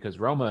watch, because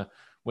Roma,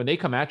 when they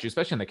come at you,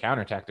 especially on the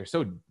counterattack, they're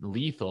so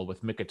lethal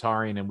with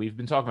Mkhitaryan, and we've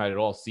been talking about it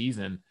all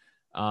season.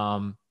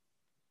 And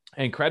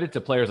credit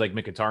to players like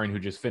Mkhitaryan, who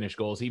just finished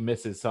goals. He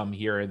misses some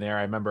here and there.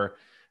 I remember,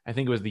 I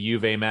think it was the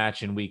Juve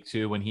match in week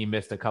 2 when he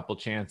missed a couple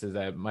chances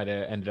that might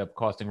have ended up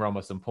costing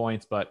Roma some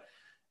points, but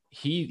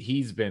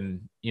he's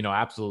been,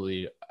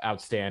 absolutely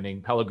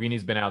outstanding.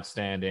 Pellegrini's been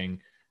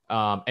outstanding.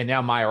 And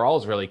now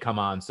Mayoral's really come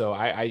on. So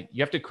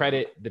you have to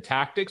credit the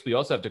tactics. We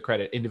also have to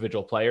credit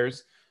individual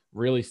players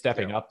really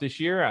stepping up this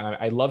year.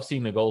 I love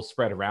seeing the goals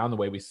spread around the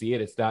way we see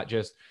it. It's not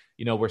just,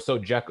 we're so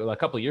Dzeko. A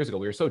couple of years ago,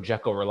 we were so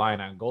Dzeko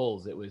reliant on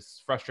goals. It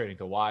was frustrating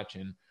to watch.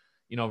 And,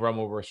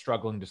 Roma were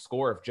struggling to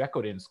score if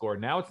Dzeko didn't score.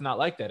 Now it's not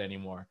like that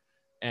anymore.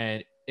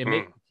 And it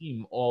makes the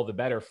team all the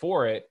better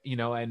for it,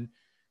 and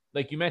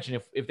like you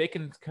mentioned, if they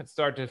can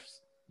start to,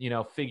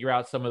 figure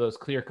out some of those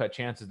clear-cut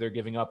chances they're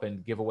giving up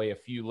and give away a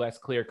few less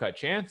clear-cut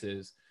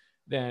chances,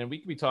 then we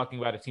could be talking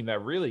about a team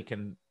that really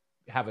can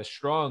have a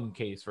strong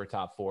case for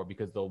top 4,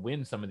 because they'll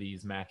win some of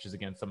these matches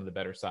against some of the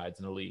better sides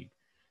in the league.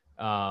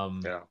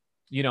 And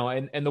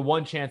the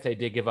one chance they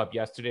did give up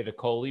yesterday to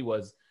Coley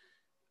was,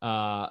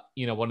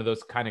 one of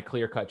those kind of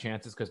clear-cut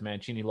chances, because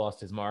Mancini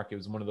lost his mark. It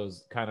was one of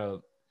those kind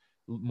of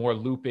more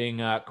looping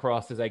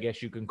crosses, I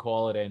guess you can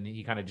call it, and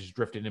he kind of just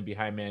drifted in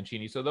behind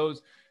Mancini. So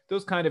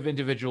those kind of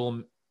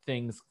individual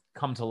things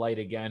come to light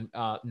again,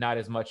 not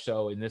as much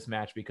so in this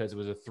match, because it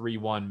was a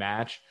 3-1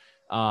 match,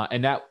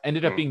 and that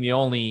ended up being the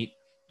only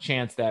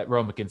chance that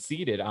Roma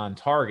conceded on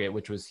target,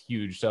 which was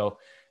huge. So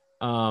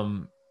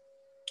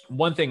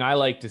one thing I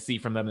like to see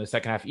from them in the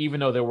second half, even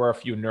though there were a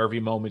few nervy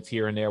moments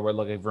here and there where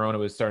Verona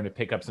was starting to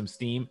pick up some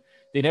steam,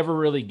 they never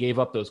really gave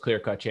up those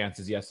clear-cut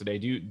chances yesterday.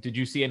 Did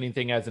you see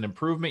anything as an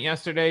improvement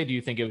yesterday? Do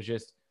you think it was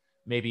just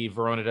maybe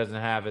Verona doesn't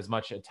have as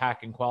much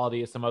attacking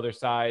quality as some other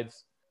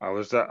sides? I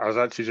was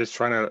actually just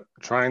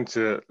trying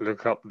to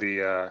look up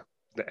the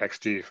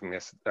XG from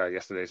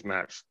yesterday's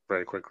match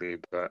very quickly,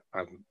 but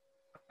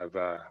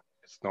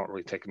it's not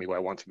really taking me where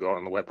I want to go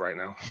on the web right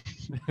now.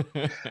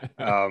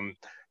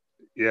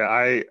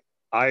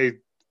 I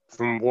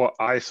from what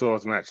I saw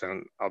of the match,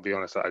 and I'll be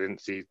honest, I didn't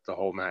see the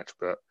whole match,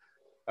 but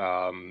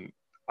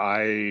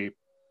I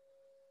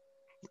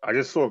I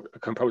just saw a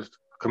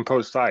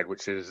composed side,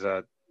 which is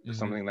Mhm.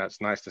 something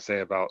that's nice to say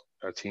about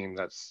a team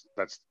that's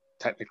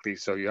technically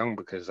so young,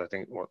 because I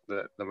think what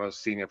the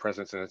most senior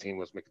presence in the team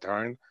was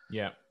Mkhitaryan.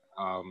 Yeah.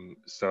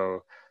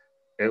 So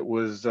it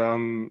was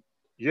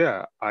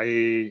yeah,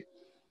 I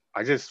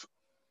just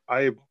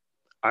I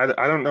I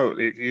don't know.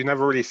 You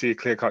never really see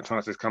clear-cut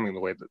chances coming the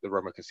way that the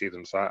Roma can see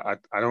them. So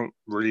I don't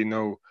really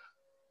know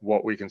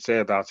what we can say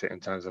about it in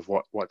terms of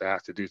what they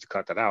have to do to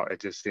cut that out. It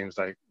just seems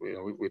like, you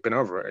know, we've been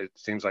over it. It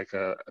seems like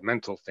a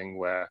mental thing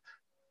where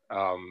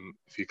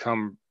if you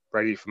come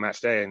ready for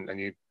match day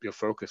and you're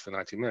focused for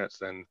 90 minutes,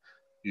 then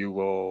you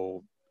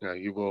will,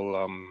 you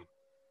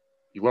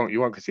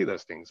won't concede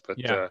those things. But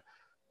Yeah.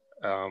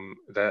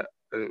 that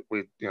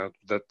we, you know,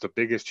 the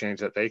biggest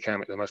change that they can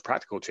make, the most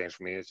practical change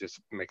for me, is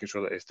just making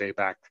sure that they stay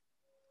back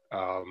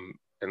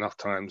enough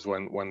times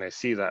when they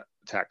see that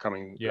attack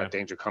coming, Yeah. that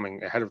danger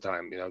coming ahead of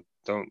time. You know,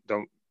 don't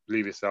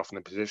leave yourself in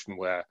a position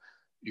where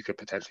you could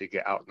potentially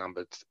get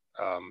outnumbered.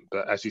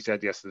 But as you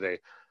said yesterday,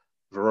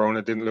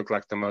 Verona didn't look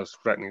like the most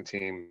threatening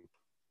team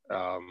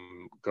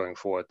going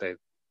forward.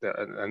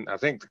 And I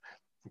think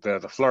the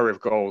flurry of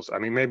goals. I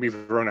mean, maybe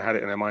Verona had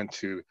it in their mind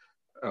to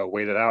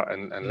wait it out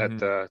and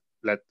Mhm.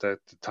 let the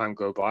time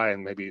go by,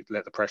 and maybe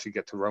let the pressure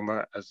get to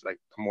Roma. As like,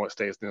 the more it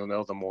stays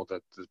 0-0, the more the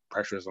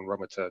pressure is on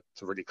Roma to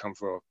really come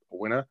for a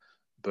winner.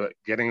 But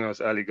getting those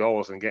early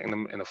goals and getting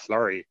them in a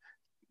flurry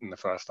in the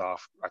first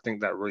half, I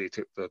think that really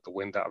took the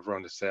wind out of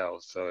Verona's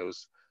sails. So it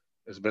was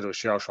a bit of a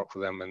shell shock for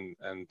them,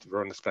 and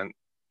Verona spent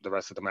the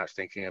rest of the match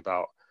thinking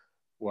about,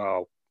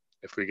 well,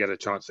 if we get a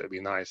chance, it'd be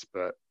nice,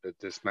 but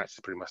this match is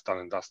pretty much done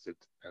and dusted.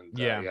 And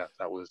Yeah. yeah,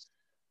 that was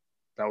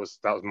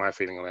my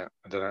feeling on it.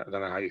 I don't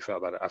know how you felt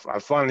about it. I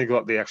finally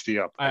got the XG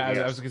up, and I was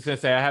yes, going to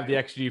say, I have the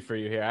XG for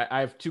you here. I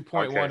have okay,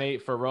 2.18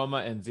 for Roma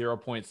and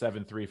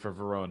 0.73 for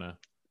Verona.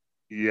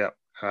 yeah,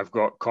 and I've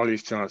got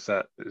Colley's chance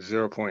at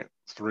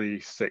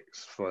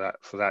 0.36 for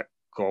that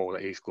goal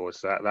that he scored.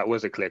 So that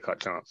was a clear cut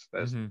chance.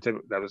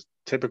 Mhm. That was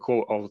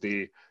typical of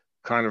the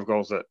kind of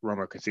goals that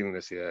Roma conceding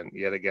this year. And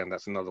yet again,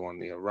 that's another one.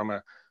 You know,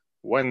 Roma,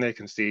 when they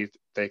concede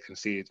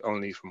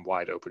only from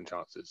wide open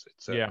chances.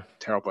 It's a Yeah.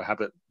 terrible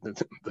habit, but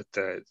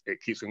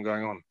it keeps them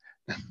going on.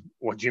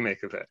 What do you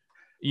make of it?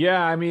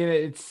 Yeah, I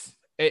mean,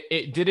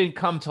 it didn't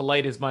come to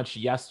light as much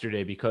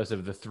yesterday because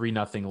of the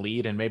 3-0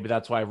 lead, and maybe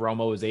that's why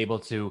Roma was able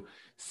to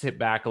sit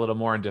back a little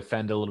more and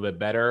defend a little bit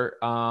better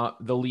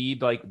the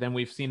lead, like, than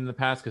we've seen in the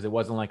past, because it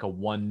wasn't like a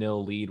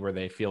 1-0 lead where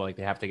they feel like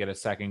they have to get a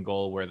second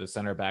goal, where the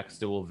center back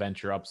still will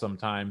venture up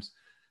sometimes,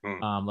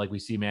 Mm, like we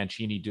see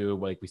Mancini do,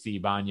 like we see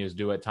Ibanez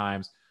do at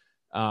times.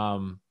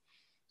 Um,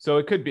 so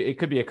it could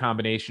be a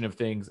combination of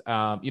things.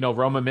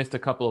 Roma missed a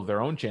couple of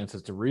their own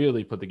chances to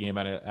really put the game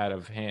out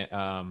of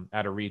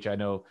reach. I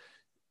know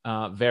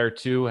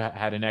Vertu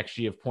had an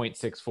XG of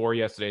 0.64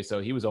 yesterday, so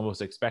he was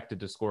almost expected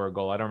to score a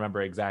goal. I don't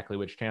remember exactly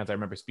which chance. I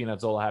remember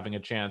Spinazzola having a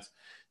chance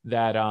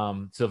that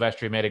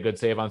Silvestri made a good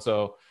save on.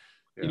 So,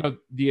 yeah.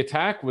 the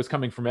attack was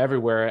coming from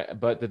everywhere,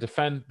 but the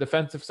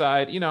defensive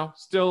side,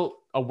 still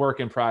a work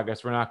in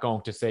progress. We're not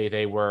going to say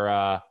they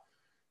were,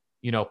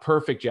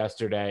 perfect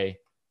yesterday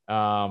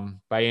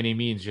by any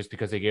means, just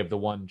because they gave the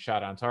one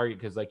shot on target.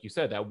 Because, like you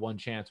said, that one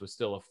chance was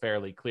still a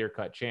fairly clear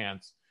cut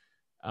chance.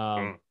 Mm.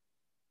 Um,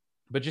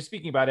 but just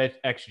speaking about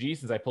XG,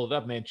 since I pulled it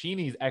up,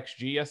 Mancini's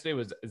XG yesterday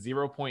was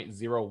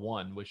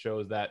 0.01, which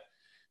shows that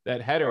Oh,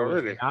 header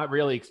was really? not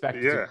really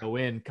expected to Yeah. go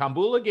in.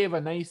 Kambula gave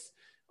a nice,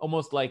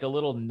 almost like a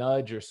little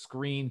nudge or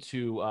screen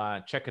to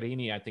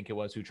Ceccarini, I think it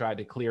was, who tried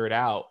to clear it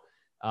out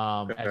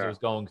as it Yeah. was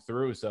going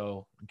through.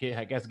 So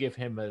I guess give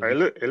him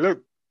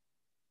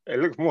It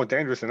looked more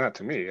dangerous than that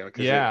to me,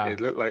 because yeah, it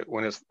looked like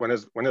when it's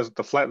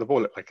the flight of the ball,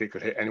 it looked like it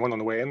could hit anyone on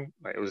the way in.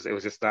 Like, it was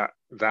just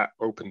that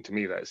open to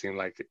me, that it seemed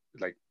like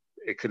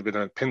it could have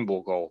been a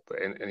pinball goal,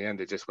 but in the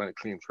end it just went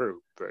clean through.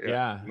 But yeah,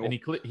 yeah. And no,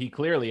 he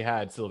clearly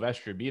had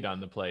Silvestri beat on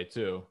the play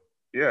too.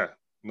 yeah,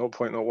 no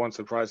point, no one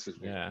surprises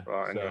me. Yeah.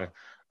 But anyway,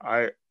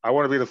 So I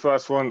want to be the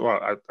first one. Well,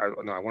 I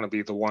want to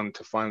be the one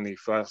to finally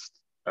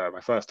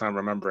my first time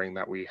remembering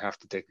that we have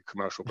to take a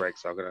commercial break.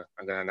 So I'm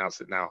gonna announce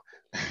it now.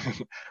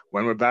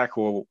 When we're back,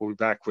 we'll be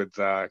back with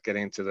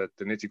getting into the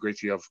nitty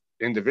gritty of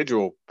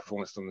individual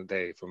performance on the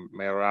day from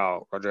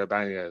Mayoral, Roger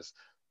Ibanez,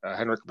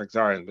 Henrik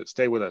Mkhitaryan. But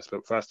stay with us.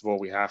 But first of all,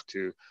 we have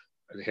to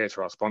adhere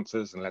to our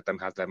sponsors and let them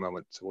have their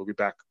moment. So we'll be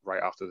back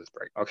right after this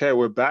break. Okay,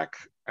 we're back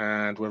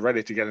and we're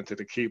ready to get into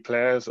the key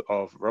players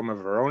of Roma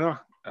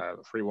Verona.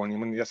 3-1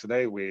 win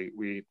yesterday. We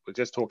were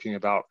just talking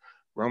about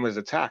Roma's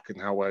attack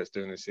and how well it's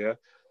doing this year.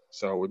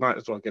 So we might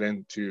as well get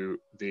into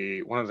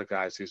one of the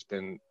guys who's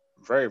been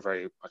very,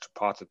 very much a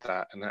part of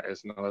that, and that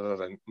is none other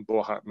than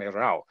Borja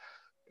Mayoral,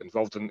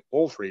 involved in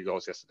all 3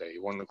 goals yesterday. He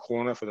won the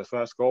corner for the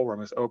first goal,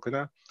 Roma's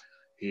opener.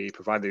 He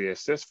provided the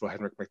assist for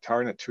Henrik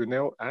Mkhitaryan at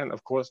 2-0, and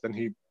of course, then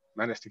he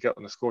managed to get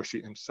on the score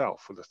sheet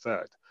himself for the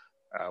third.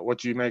 What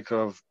do you make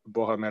of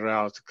Borja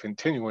Mayoral's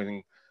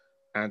continuing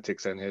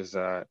antics and his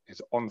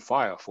on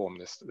fire form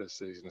this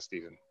season,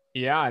 Stephen?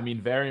 Yeah, I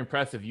mean, very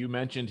impressive. You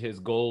mentioned his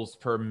goals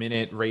per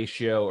minute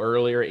ratio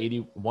earlier,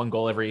 81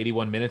 goal every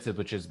 81 minutes,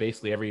 which is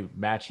basically every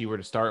match he were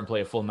to start and play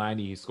a full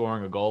 90, he's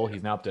scoring a goal.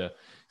 He's now up to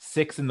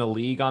 6 in the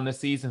league on the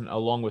season,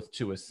 along with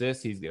 2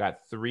 assists. He's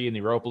got 3 in the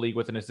Europa League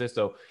with an assist.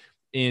 So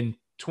in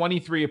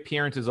 23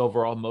 appearances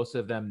overall, most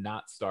of them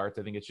not starts.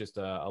 I think it's just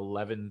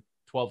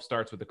 12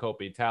 starts with the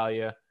Coppa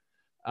Italia.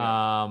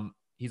 Yeah.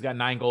 He's got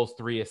 9 goals,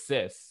 3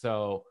 assists.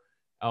 So,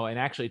 and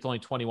actually it's only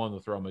 21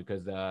 with Roma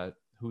because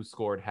Who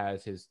Scored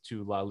has his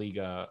 2 La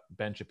Liga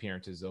bench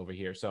appearances over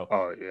here. So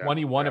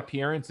 21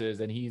 appearances,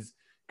 and he's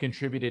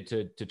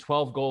contributed to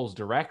 12 goals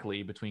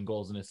directly between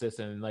goals and assists.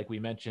 And like we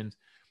mentioned,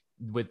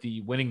 with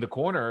the winning the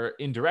corner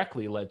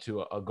indirectly led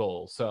to a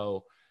goal.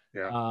 So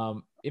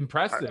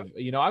impressive.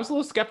 I was a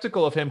little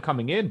skeptical of him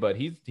coming in, but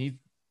he's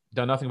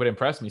done nothing but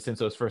impress me since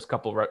those first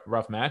couple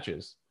rough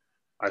matches.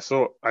 I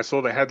saw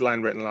the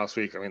headline written last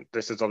week. I mean,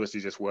 this is obviously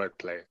just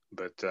wordplay,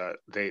 but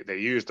they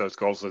used those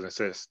goals and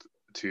assists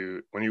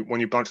to when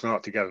you bunch them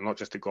out together, not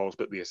just the goals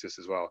but the assists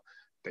as well.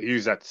 They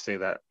use that to say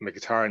that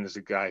Mkhitaryan is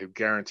a guy who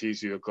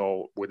guarantees you a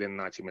goal within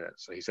 90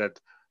 minutes. So he said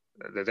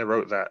they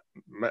wrote that.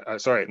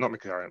 Sorry, not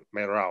Mkhitaryan,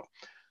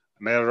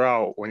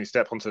 Mayoral. When you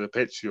step onto the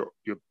pitch,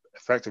 you're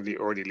effectively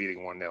already leading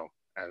 1-0,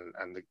 and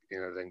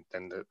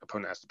then the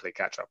opponent has to play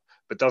catch up.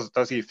 But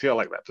does he feel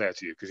like that player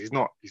to you? Because he's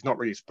not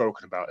really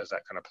spoken about as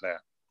that kind of player.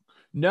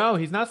 No,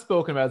 he's not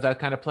spoken about as that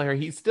kind of player.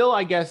 He's still,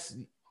 I guess,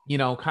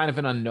 kind of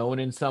an unknown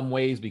in some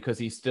ways because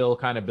he's still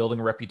kind of building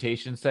a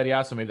reputation Serie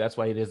A. So maybe that's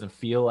why he doesn't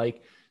feel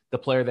like the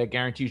player that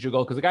guarantees you a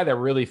goal. Because the guy that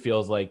really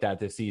feels like that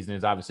this season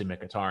is obviously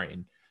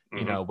Mkhitaryan.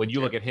 When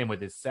you look at him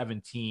with his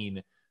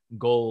 17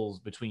 goals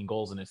between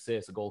goals and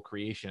assists, a goal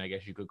creation, I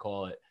guess you could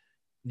call it.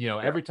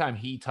 Every time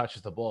he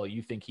touches the ball,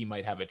 you think he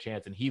might have a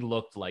chance. And he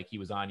looked like he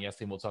was on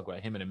yesterday. And we'll talk about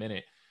him in a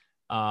minute.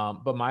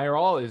 But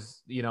Mayoral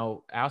is,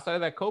 outside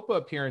of that Copa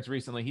appearance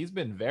recently, he's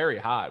been very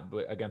hot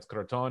against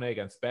Crotone,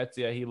 against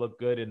Spezia. He looked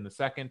good in the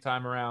second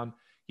time around.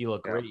 He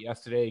looked great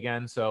yesterday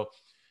again. So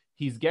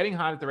he's getting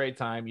hot at the right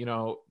time. You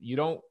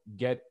don't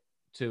get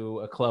to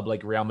a club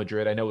like Real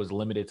Madrid. I know it was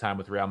limited time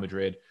with Real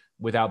Madrid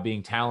without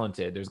being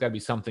talented. There's got to be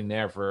something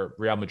there for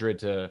Real Madrid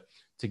to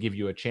give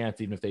you a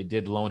chance, even if they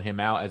did loan him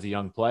out as a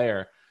young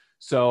player.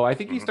 So I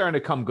think he's starting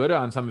to come good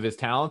on some of his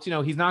talents.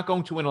 He's not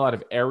going to win a lot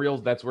of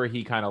aerials. That's where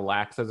he kind of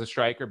lacks as a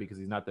striker because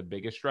he's not the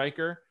biggest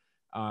striker.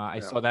 I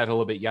saw that a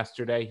little bit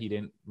yesterday. He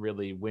didn't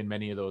really win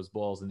many of those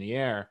balls in the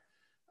air.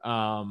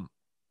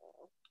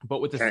 But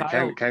with the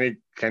style,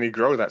 can he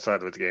grow that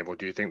side of the game, or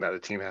do you think that the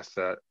team has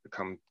to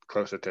come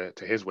closer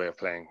to his way of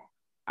playing?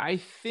 I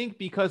think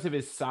because of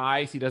his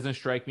size, he doesn't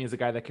strike me as a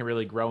guy that can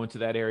really grow into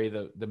that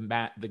area,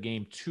 the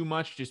game too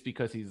much, just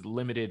because he's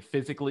limited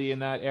physically in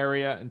that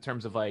area in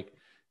terms of like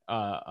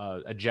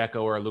a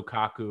Dzeko or a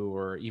Lukaku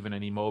or even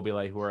an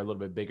Immobile, who are a little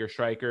bit bigger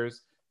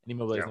strikers. And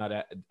Immobile is not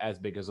as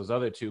big as those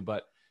other two,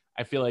 but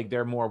I feel like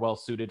they're more well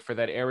suited for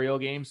that aerial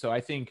game. So I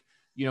think,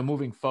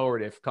 moving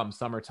forward, if come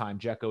summertime,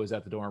 Dzeko is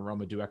at the door and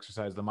Roma do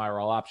exercise the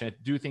Mayoral option, I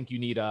do think you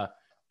need a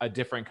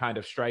different kind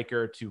of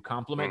striker to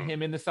complement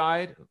him in the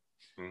side.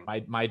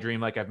 My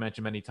dream, like I've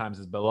mentioned many times,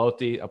 is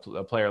Belotti,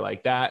 a player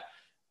like that.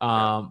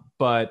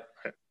 But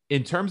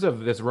in terms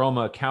of this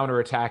Roma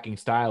counter-attacking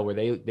style where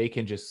they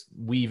can just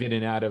weave in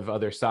and out of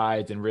other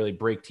sides and really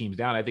break teams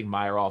down, I think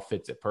Mayoral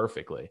fits it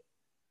perfectly.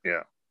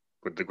 Yeah,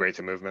 with the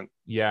greater movement.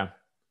 Yeah.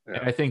 And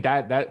I think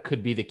that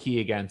could be the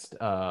key against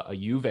a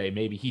Juve.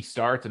 Maybe he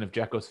starts, and if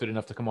Dzeko's fit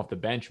enough to come off the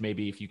bench,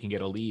 maybe if you can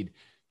get a lead,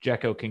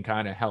 Dzeko can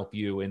kind of help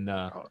you in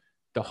the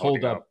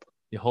hold up.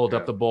 You hold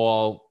up the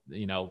ball,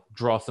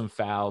 draw some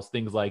fouls,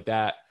 things like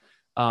that.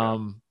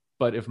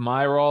 But if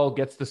Mayoral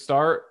gets the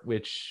start,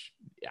 which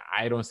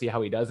I don't see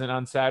how he doesn't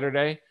on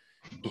Saturday,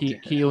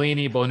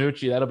 Chiellini,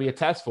 Bonucci, that'll be a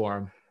test for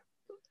him.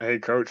 Hey,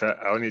 coach, I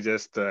only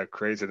just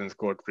created and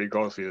scored 3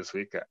 goals for you this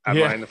week. Am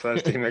I in the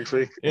first team next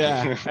week?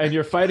 Yeah, and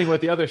you're fighting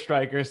with the other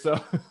strikers,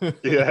 so.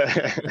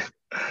 Yeah.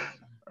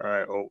 All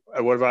right. Well,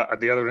 what about at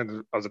the other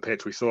end of the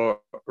pitch? We saw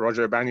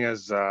Roger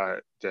Ibanez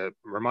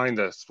remind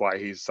us why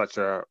he's such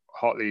a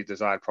hotly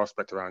desired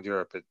prospect around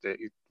Europe.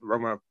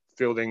 Roma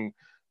fielding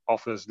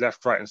offers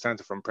left, right, and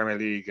centre from Premier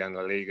League and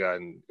La Liga,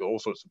 and all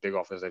sorts of big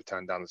offers they've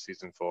turned down the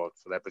season for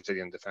their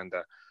Brazilian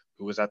defender,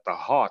 who was at the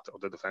heart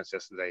of the defence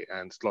yesterday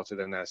and slotted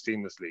in there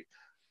seamlessly.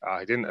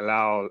 He didn't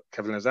allow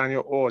Kevin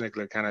Lasagna or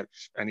Nikola Kanic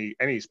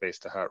any space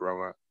to hurt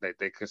Roma.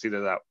 They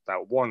conceded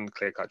that one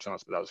clear-cut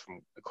chance, but that was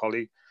from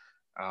Colli.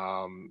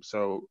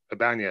 So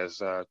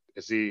Ibanez,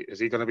 is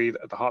he going to be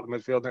at the heart of the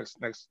midfield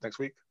next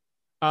week?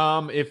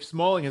 If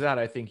Smalling is out,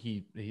 I think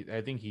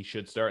he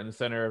should start in the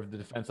center of the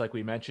defense, like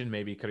we mentioned.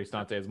 Maybe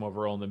Cristante has more of a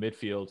role in the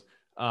midfield.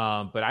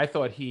 But I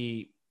thought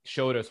he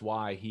showed us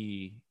why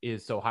he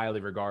is so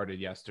highly regarded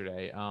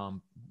yesterday.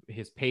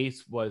 His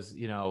pace was,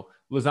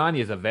 Lasagna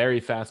is a very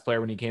fast player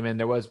when he came in.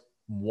 There was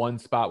one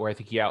spot where I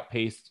think he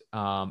outpaced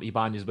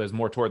Ibanez, but it was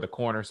more toward the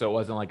corner, so it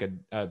wasn't like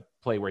a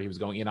play where he was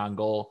going in on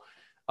goal.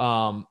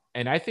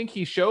 And I think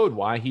he showed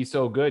why he's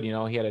so good. He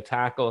had a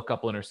tackle, a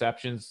couple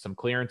interceptions, some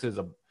clearances,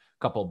 a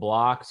couple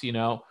blocks,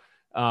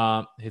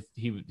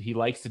 He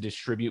likes to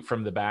distribute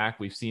from the back.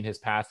 We've seen his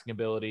passing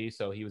ability,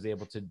 so he was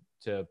able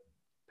to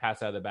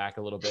pass out of the back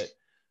a little bit.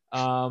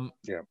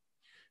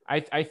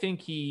 I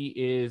think he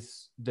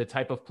is the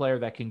type of player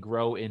that can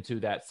grow into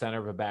that center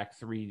of a back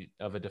three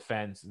of a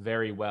defense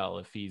very well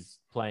if he's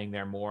playing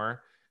there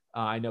more.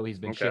 I know he's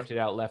been shifted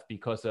out left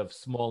because of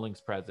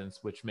Smalling's presence,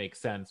 which makes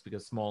sense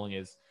because Smalling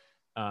is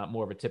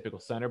more of a typical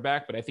center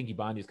back, but I think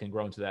Ibanez can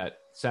grow into that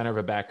center of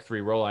a back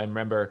three role. I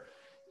remember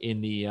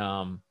in the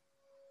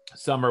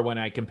summer when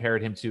I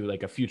compared him to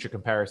like a future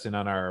comparison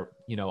on our,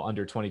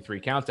 under 23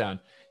 countdown,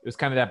 it was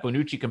kind of that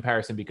Bonucci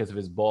comparison because of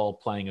his ball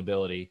playing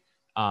ability.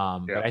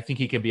 But I think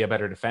he can be a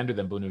better defender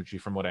than Bonucci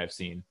from what I've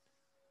seen.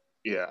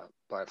 Yeah,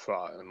 by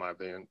far, in my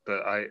opinion.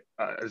 But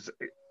it's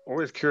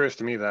always curious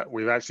to me that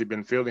we've actually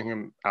been fielding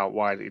him out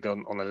wide, either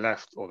on the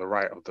left or the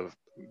right of the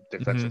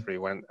defensive three,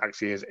 when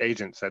actually his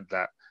agent said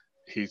that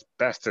he's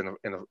best in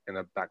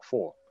a back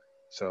four.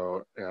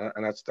 So,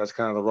 and that's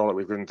kind of the role that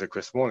we've given to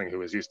Chris Smalling,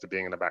 who is used to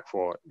being in the back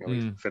four.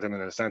 We fit him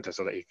in the center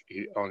so that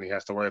he only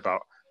has to worry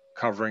about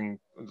covering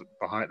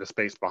behind the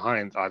space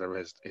behind either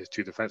his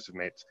two defensive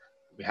mates.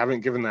 We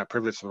haven't given that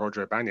privilege to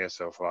Roger Ibanez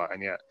so far,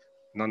 and yet,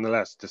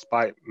 nonetheless,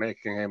 despite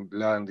making him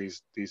learn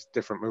these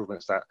different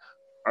movements that,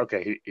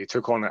 he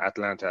took on at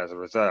Atlanta as a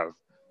reserve,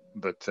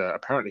 but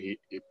apparently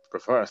he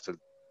prefers to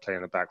play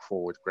in the back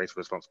four with greater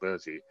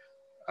responsibility.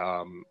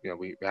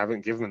 We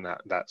haven't given him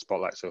that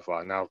spotlight so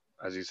far. Now,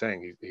 as you're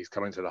saying, he's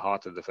coming to the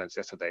heart of the defense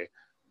yesterday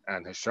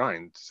and has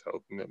shined.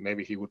 So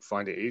maybe he would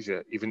find it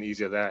even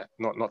easier there.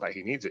 Not that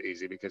he needs it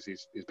easy because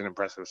he's been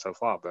impressive so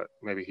far, but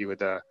maybe he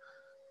would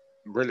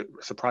really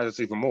surprise us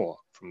even more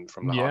from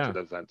the heart of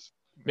the defense.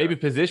 Maybe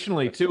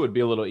positionally too would be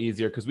a little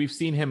easier because we've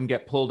seen him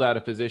get pulled out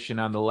of position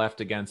on the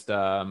left against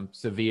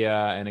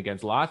Sevilla and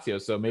against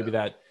Lazio. So maybe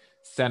that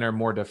center,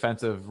 more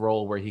defensive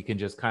role where he can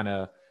just kind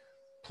of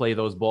play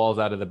those balls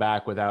out of the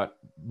back without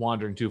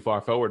wandering too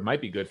far forward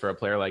might be good for a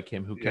player like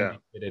him who can be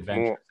a bit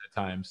adventurous at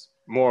times.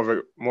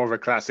 More of a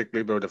classic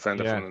libero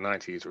defender from the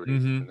 90s, really,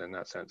 in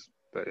that sense.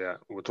 But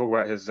we'll talk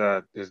about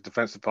his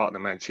defensive partner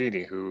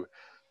Mancini, who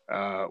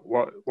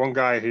one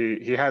guy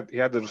he had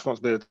the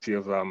responsibility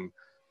of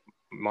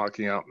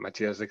marking out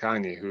Mattia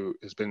Zaccagni, who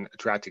has been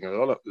attracting a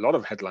lot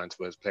of headlines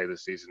for his play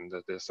this season.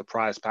 The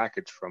surprise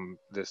package from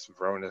this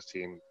Verona's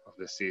team of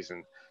this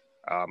season.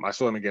 I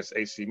saw him against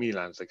AC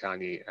Milan,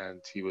 Zaccagni, and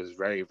he was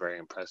very, very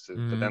impressive.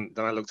 But then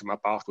I looked him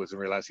up afterwards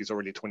and realized he's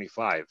already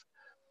 25,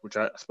 which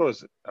I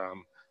suppose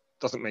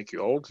doesn't make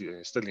you old.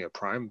 You're still in your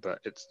prime, but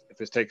if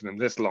it's taken him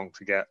this long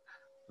to get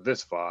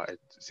this far, it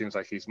seems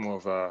like he's more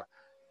of a,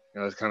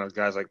 those kind of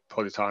guys like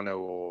Politano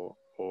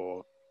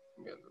or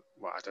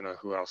I don't know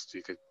who else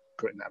you could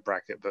put in that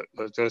bracket, but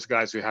those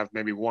guys who have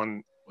maybe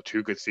one or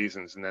two good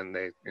seasons and then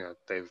they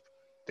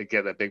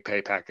get their big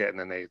pay packet and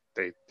then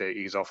they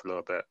ease off a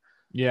little bit.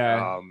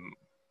 I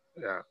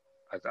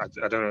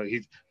don't know.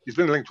 He's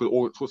been linked with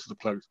all sorts of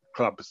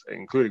clubs,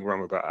 including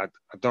Roma, but I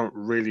don't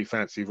really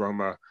fancy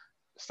Roma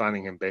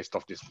signing him based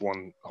off just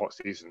one hot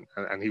season.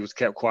 And he was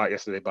kept quiet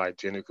yesterday by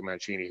Gianluca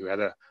Mancini, who had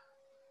a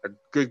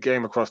good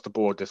game across the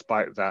board,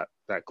 despite that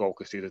goal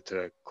conceded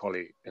to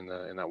Colli in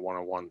that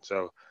 1-on-1.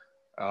 So,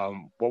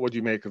 what would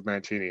you make of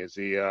Mancini? Is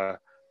he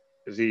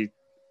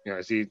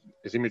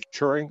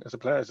maturing as a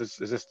player? Is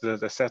this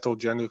the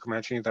settled Gianluca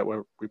Mancini that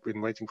we've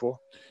been waiting for?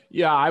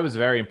 Yeah, I was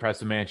very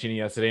impressed with Mancini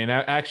yesterday. And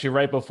actually,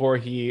 right before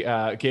he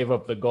gave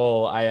up the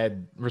goal, I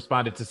had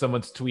responded to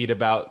someone's tweet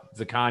about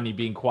Zaccagni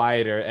being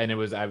quieter, and it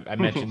was I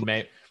mentioned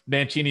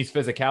Mancini's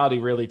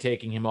physicality really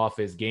taking him off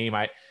his game.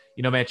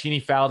 Mancini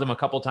fouled him a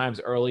couple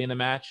times early in the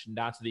match,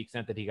 not to the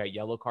extent that he got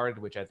yellow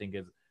carded, which I think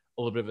is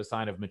a little bit of a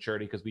sign of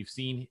maturity because we've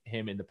seen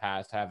him in the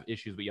past have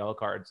issues with yellow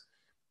cards.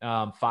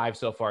 5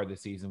 so far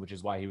this season, which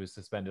is why he was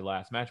suspended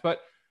last match. But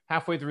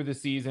halfway through the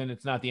season,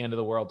 it's not the end of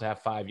the world to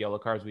have 5 yellow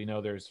cards. We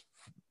know there's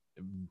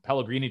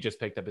Pellegrini just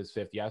picked up his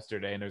 5th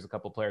yesterday, and there's a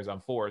couple players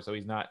on 4, so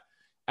he's not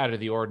out of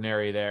the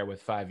ordinary there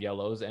with 5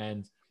 yellows.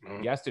 And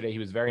yesterday he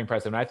was very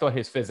impressive. And I thought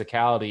his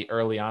physicality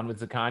early on with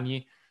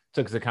Zaccagni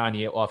took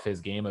Zaccagni off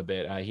his game a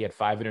bit. He had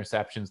 5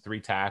 interceptions, 3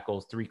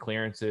 tackles, 3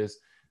 clearances,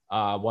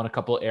 won a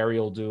couple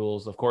aerial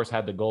duels, of course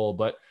had the goal,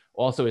 but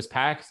also his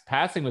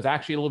passing was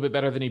actually a little bit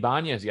better than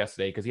Ibanez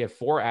yesterday because he had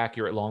 4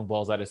 accurate long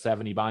balls out of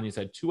 7. Ibanez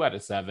had 2 out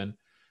of 7.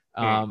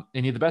 And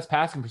he had the best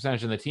passing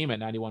percentage in the team at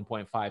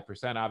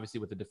 91.5%. Obviously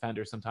with the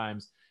defender,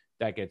 sometimes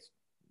that gets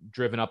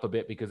driven up a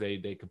bit because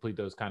they complete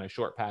those kind of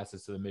short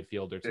passes to the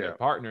midfield or to their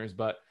partners.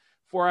 But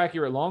 4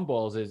 accurate long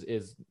balls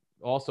is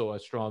also a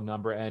strong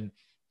number. And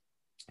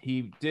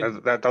he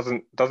did that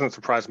doesn't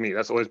surprise me.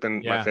 That's always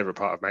been my favorite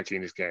part of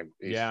Mancini's game.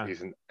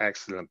 He's an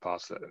excellent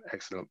passer, an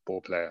excellent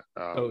ball player.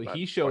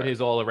 He showed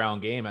his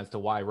all-around game as to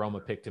why Roma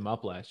picked him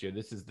up last year.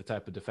 This is the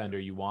type of defender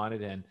you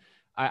wanted, and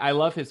I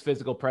love his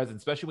physical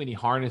presence, especially when he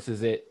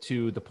harnesses it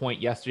to the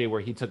point yesterday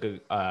where he took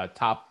a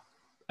top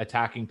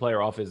attacking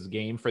player off his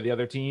game for the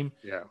other team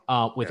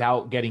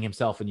without getting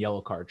himself in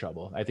yellow card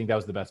trouble. I think that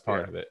was the best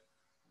part of it.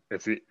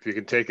 If you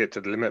can take it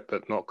to the limit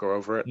but not go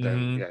over it,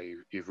 then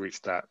you've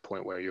reached that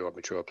point where you're a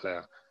mature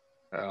player.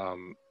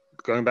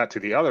 going back to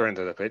the other end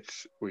of the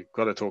pitch, we've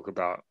got to talk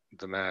about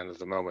the man of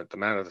the moment, the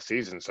man of the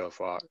season so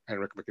far,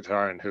 Henrik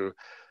Mkhitaryan, who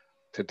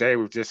today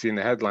we've just seen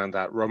the headline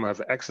that Roma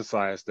have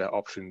exercised their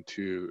option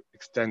to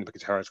extend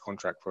Mkhitaryan's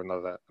contract for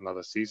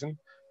another season.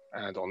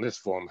 And on this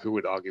form, who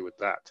would argue with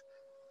that?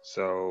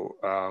 So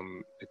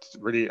it's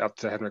really up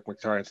to Henrik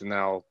Mkhitaryan to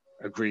now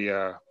agree,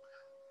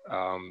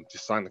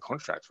 just sign the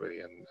contract really,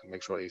 and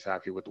make sure he's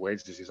happy with the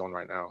wages he's on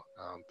right now.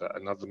 But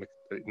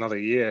another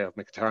year of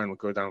Mkhitaryan would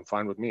go down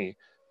fine with me.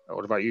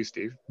 What about you,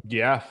 Steve?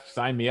 Yeah,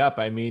 sign me up.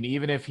 I mean,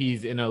 even if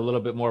he's in a little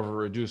bit more of a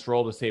reduced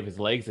role to save his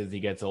legs as he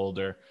gets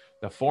older,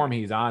 the form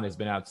he's on has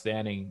been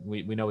outstanding.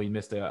 We know he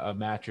missed a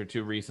match or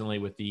two recently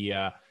with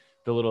the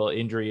little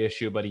injury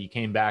issue, but he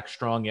came back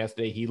strong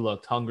yesterday. He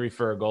looked hungry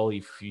for a goal.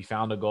 He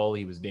found a goal.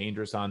 He was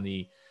dangerous on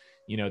the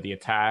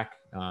attack,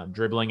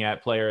 dribbling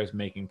at players,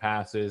 making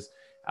passes.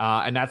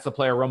 And that's the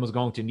player Roma's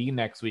going to need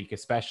next week,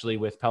 especially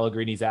with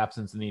Pellegrini's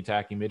absence in the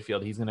attacking midfield.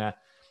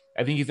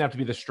 I think he's gonna have to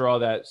be the straw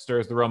that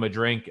stirs the Roma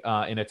drink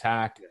in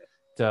attack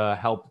to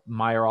help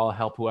Mayoral,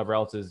 help whoever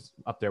else is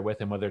up there with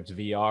him, whether it's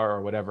VR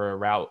or whatever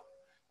route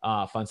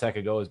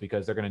Fonseca goes,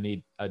 because they're going to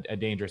need a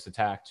dangerous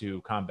attack to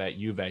combat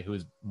Juve,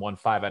 who's won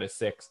 5 out of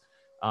 6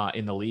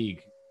 in the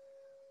league.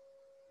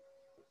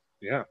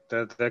 Yeah,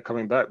 they're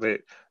coming back.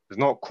 There's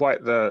not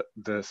quite the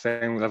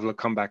same level of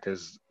comeback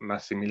as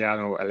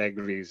Massimiliano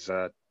Allegri's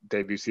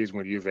debut season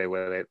with Juve,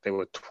 where they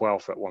were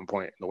 12th at one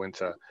point in the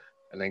winter,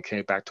 and then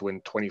came back to win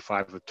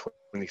 25 of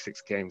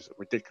 26 games, a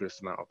ridiculous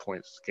amount of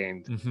points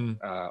gained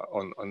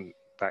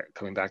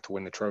coming back to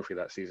win the trophy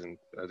that season.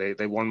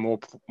 They won more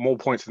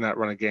points in that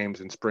run of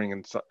games in spring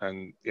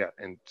end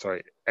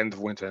of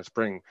winter and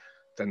spring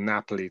than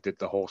Napoli did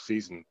the whole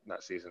season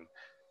that season.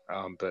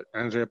 But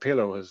Andrea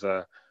Pirlo has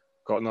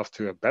gotten off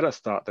to a better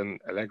start than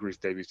Allegri's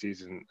debut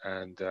season,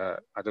 and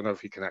I don't know if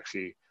he can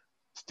actually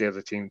steer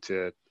the team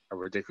to a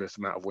ridiculous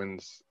amount of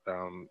wins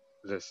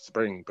this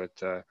spring,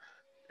 but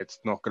it's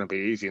not going to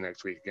be easy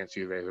next week against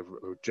Juve,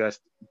 who are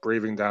just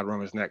breathing down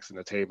Roma's necks in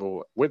the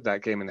table with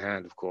that game in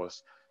hand, of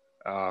course.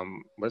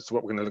 That's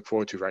what we're going to look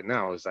forward to right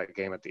now, is that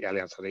game at the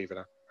Allianz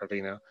Arena.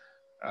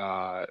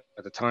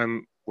 At the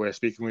time we're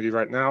speaking with you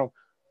right now,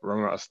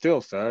 Roma are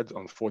still third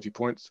on 40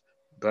 points,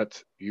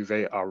 but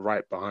Juve are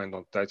right behind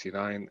on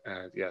 39.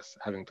 And yes,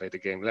 having played a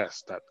game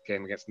less, that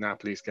game against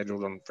Napoli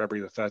scheduled on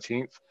February the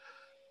 13th.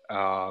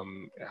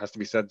 It has to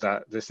be said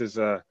that this is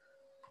a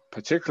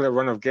particular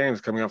run of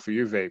games coming up for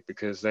Juve,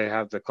 because they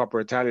have the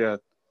Coppa Italia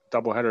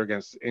doubleheader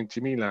against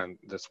Inter Milan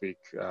this week.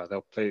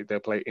 They'll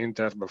play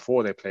Inter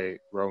before they play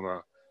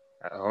Roma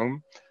at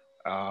home,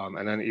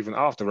 and then even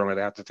after Roma,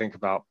 they have to think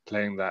about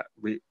playing that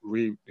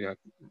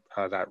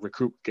that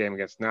recoup game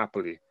against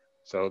Napoli.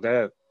 So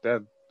they're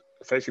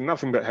facing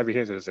nothing but heavy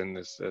hitters in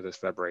this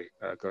February,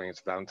 going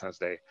into Valentine's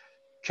Day.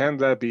 Can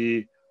there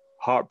be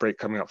heartbreak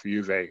coming up for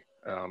Juve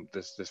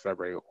this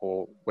February,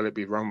 or will it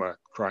be Roma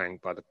crying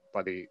by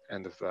the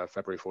end of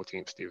February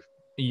 14th, Steve?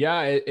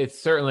 Yeah,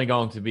 it's certainly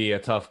going to be a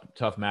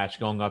tough match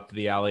going up to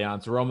the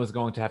Allianz. Roma's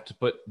going to have to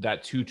put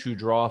that 2-2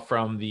 draw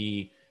from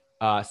the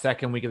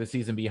second week of the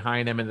season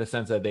behind them, in the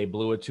sense that they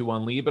blew a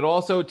 2-1 lead, but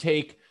also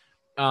take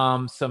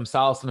some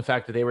solace in the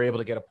fact that they were able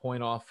to get a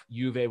point off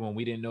Juve when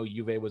we didn't know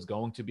Juve was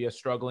going to be a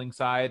struggling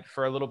side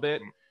for a little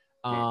bit,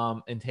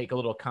 and take a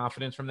little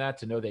confidence from that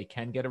to know they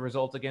can get a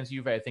result against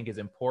Juve, I think is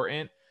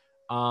important.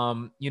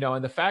 And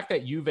the fact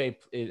that Juve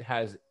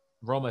has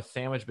Roma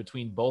sandwiched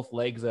between both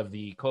legs of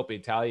the Coppa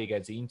Italia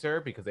against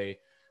Inter, because they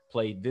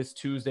played this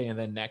Tuesday and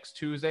then next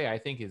Tuesday, I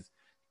think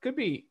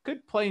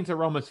could play into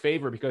Roma's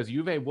favor, because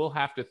Juve will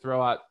have to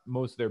throw out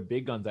most of their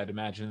big guns, I'd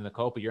imagine, in the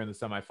Coppa. You're in the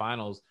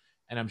semifinals,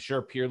 and I'm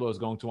sure Pirlo is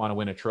going to want to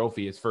win a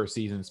trophy his first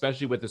season,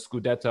 especially with the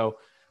Scudetto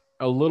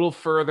a little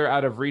further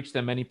out of reach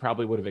than many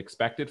probably would have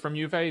expected from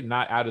Juve.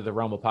 Not out of the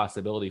realm of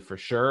possibility for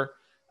sure.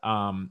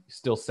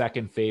 Still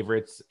second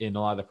favorites in a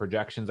lot of the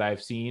projections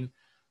I've seen,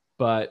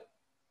 but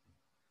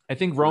I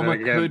think Roma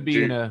could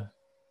be in a.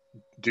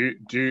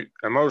 On the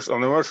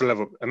emotional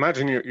level,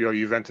 imagine you're a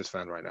Juventus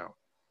fan right now.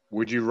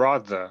 Would you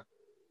rather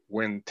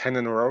win 10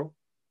 in a row,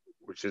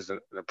 which is an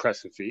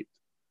impressive feat,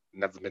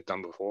 never been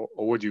done before,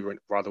 or would you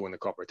rather win the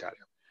Coppa Italia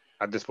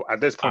at this point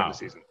in the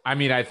season? I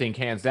mean, I think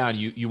hands down,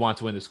 you want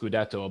to win the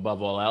Scudetto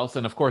above all else,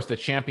 and of course, the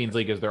Champions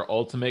League is their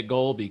ultimate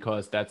goal,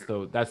 because that's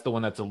the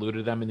one that's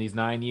eluded them in these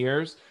 9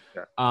 years.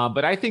 Yeah.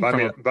 But I think,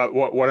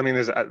 what I mean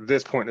is, at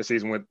this point in the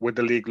season, with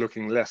the league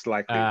looking less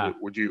likely,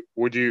 would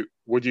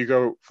you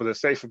go for the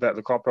safer bet,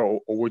 the Coppa,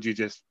 or would you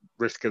just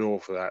risk it all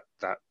for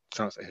that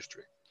chance at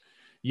history?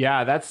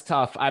 Yeah, that's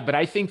tough. But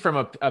I think from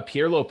a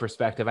Pirlo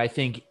perspective, I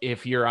think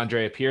if you're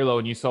Andrea Pirlo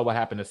and you saw what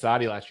happened to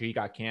Sarri last year, he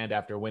got canned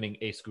after winning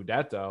a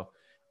Scudetto.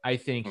 I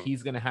think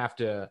he's going to have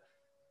to.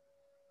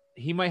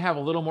 He might have a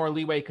little more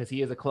leeway because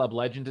he is a club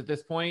legend at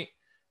this point.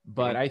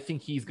 But I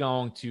think he's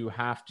going to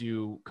have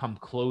to come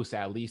close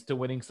at least to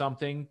winning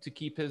something to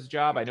keep his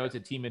job. I know it's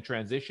a team in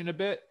transition a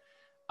bit,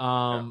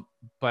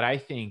 but I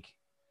think,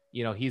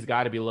 he's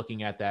got to be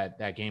looking at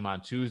that game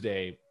on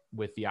Tuesday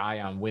with the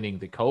eye on winning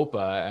the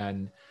Coppa.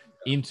 And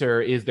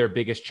Inter is their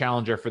biggest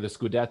challenger for the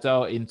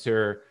Scudetto.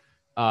 Inter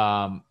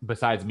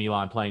besides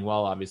Milan playing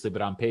well, obviously.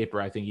 But on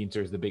paper, I think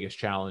Inter is the biggest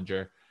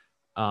challenger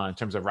in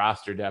terms of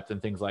roster depth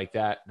and things like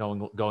that,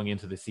 going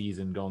into the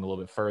season, going a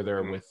little bit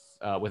further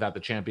without the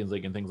Champions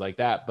League and things like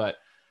that. But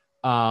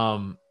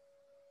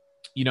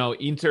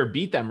Inter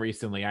beat them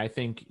recently. I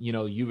think,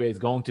 Juve is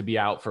going to be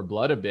out for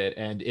blood a bit.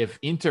 And if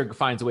Inter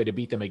finds a way to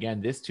beat them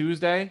again this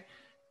Tuesday,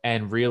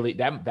 and really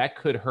that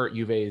could hurt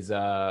Juve's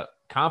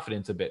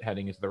confidence a bit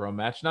heading into the Rome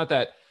match. Not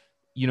that,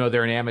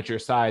 they're an amateur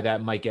side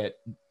that might get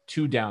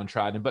too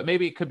downtrodden, but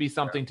maybe it could be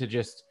something to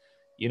just,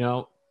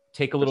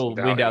 take a little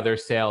wind out of their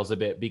sails a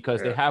bit,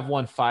 because they have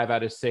won 5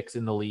 out of 6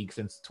 in the league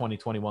since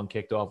 2021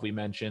 kicked off. We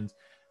mentioned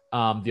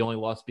the only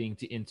loss being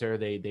to Inter.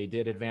 They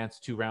did advance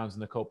 2 rounds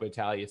in the Coppa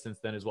Italia since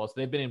then as well. So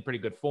they've been in pretty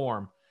good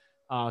form.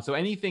 So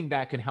anything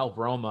that can help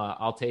Roma,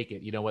 I'll take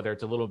it, whether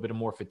it's a little bit of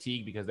more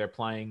fatigue because they're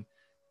playing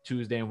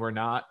Tuesday and we're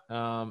not,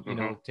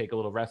 take a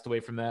little rest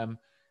away from them.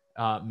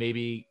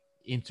 Maybe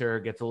Inter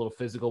gets a little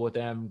physical with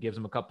them, gives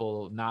them a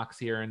couple knocks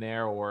here and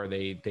there, or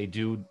they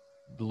do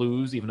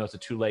lose, even though it's a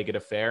 2-legged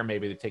affair.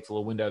 Maybe it takes a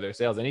little wind out of their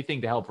sails. Anything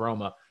to help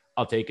Roma,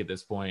 I'll take at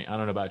this point. I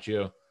don't know about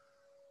you.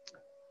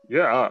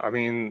 Yeah, I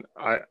mean,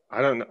 I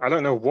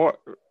don't know what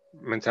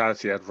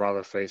mentality I'd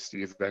rather face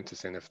the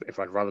Juventus in, if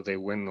I'd rather they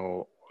win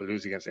or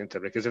lose against Inter,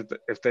 because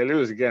if they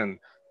lose again,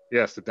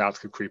 yes, the doubts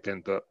could creep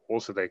in, but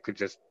also they could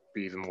just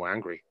be even more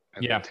angry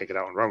and take it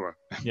out on Roma.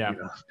 Yeah.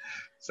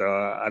 So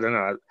I don't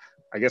know.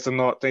 I guess I'm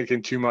not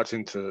thinking too much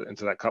into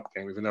that cup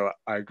game, even though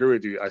I agree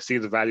with you. I see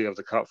the value of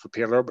the cup for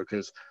Pirlo,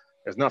 because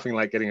there's nothing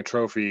like getting a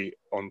trophy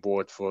on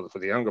board for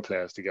the younger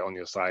players to get on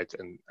your side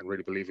and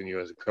really believe in you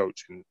as a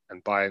coach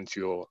and buy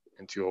into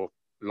your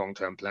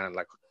long-term plan.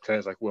 Like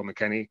players like Will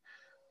McKennie,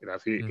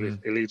 if he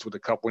leads with the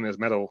cup winners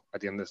medal at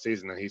the end of the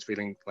season, and he's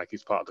feeling like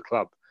he's part of the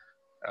club.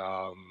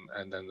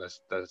 And then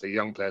there's the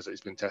young players that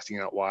he's been testing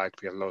out wide,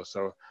 Pirlo.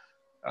 So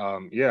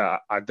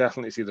I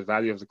definitely see the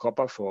value of the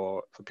Coppa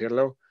for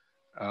Pirlo.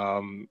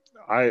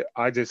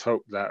 I just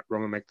hope that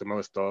Roma make the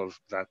most of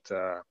that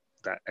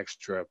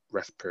extra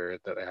rest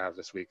period that they have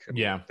this week. And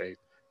they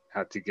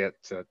had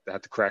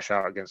to crash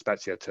out against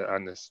Spezia to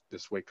earn this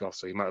week off,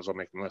 so you might as well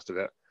make the most of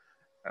it.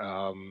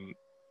 I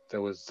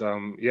was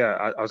going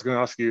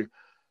to ask you,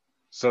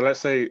 so let's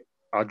say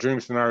our dream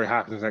scenario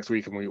happens next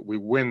week and we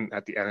win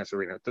at the NS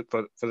Arena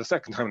for the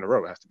second time in a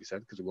row, it has to be said,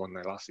 because we won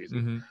there last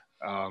season.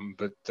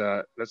 But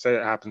let's say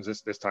it happens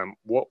this time.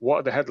 What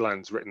are the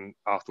headlines written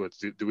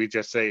afterwards? Do we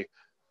just say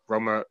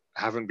Roma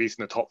haven't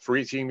beaten a top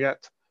 3 team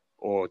yet?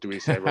 Or do we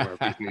say Roma have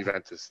beaten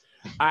Juventus?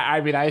 I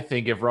mean, I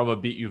think if Roma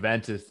beat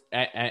Juventus,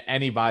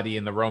 anybody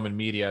in the Roman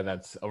media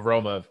that's a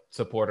Roma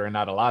supporter and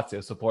not a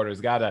Lazio supporter has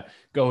got to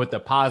go with the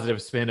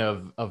positive spin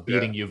of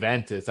beating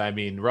Juventus. I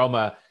mean,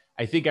 Roma,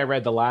 I think I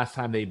read the last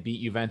time they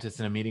beat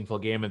Juventus in a meaningful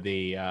game of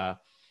the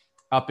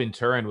up in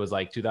Turin was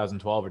like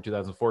 2012 or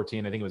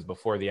 2014. I think it was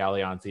before the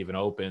Allianz even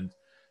opened.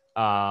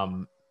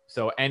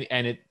 So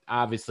it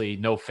obviously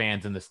no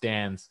fans in the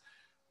stands.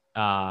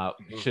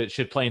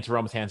 Should play into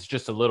Roma's hands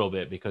just a little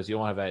bit, because you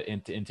don't have that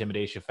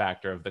intimidation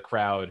factor of the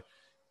crowd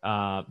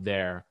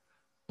there.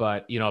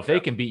 But if they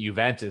can beat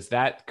Juventus,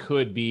 that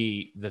could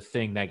be the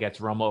thing that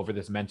gets Roma over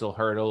this mental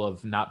hurdle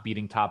of not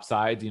beating top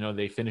sides.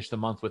 They finished the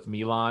month with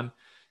Milan.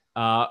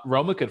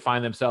 Roma could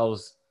find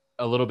themselves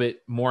a little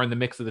bit more in the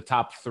mix of the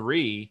top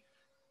 3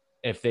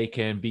 if they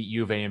can beat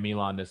Juve and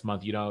Milan this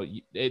month.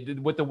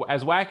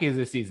 As wacky as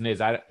this season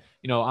is,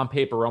 on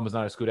paper, Roma's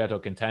not a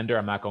Scudetto contender.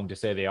 I'm not going to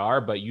say they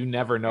are, but you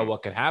never know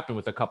what could happen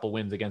with a couple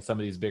wins against some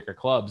of these bigger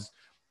clubs,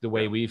 the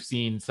way we've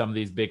seen some of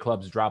these big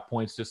clubs drop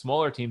points to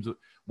smaller teams,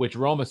 which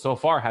Roma so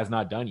far has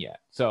not done yet.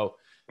 So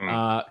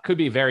could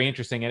be very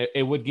interesting. And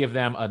it would give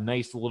them a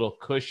nice little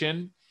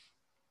cushion,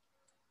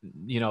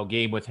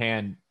 game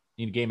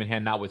in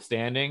hand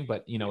notwithstanding.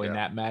 But, in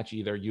that match,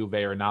 either Juve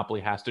or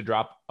Napoli has to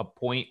drop a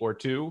point or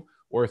 2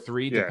 or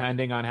 3,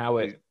 depending on how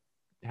it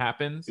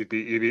happens. You'd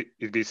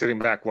be sitting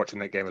back watching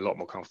that game a lot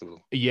more comfortable.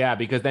 Yeah,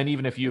 because then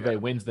even if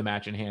Juve wins the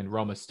match in hand,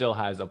 Roma still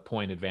has a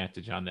point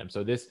advantage on them.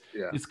 So this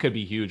could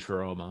be huge for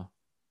Roma.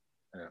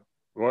 Yeah.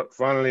 Well,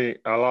 finally,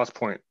 our last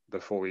point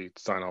before we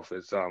sign off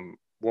is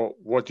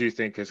what do you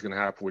think is going to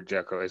happen with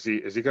Dzeko?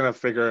 Is he going to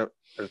figure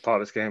as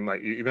part of this game,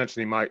 like you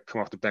mentioned, he might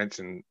come off the bench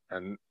and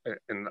in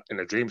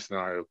a dream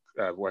scenario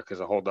work as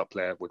a hold-up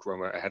player with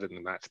Roma ahead in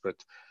the match, but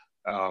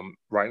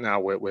right now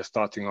we're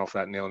starting off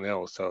at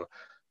 0-0. So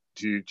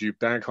do you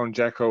bank on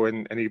Dzeko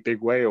in any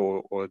big way,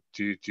 or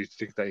do you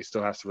think that he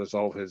still has to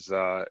resolve his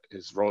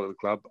role at the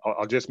club?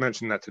 I'll just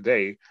mention that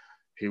today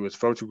he was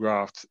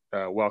photographed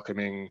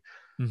welcoming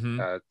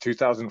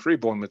 2003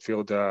 born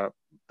midfielder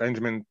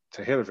Benjamin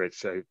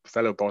Tahirovic, a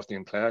fellow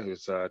Bosnian player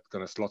who's going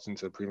to slot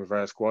into the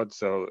Primavera squad.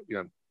 So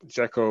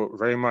Dzeko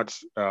very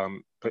much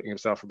putting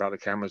himself about the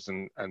cameras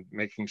and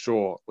making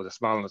sure with a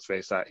smile on his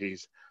face that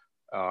he's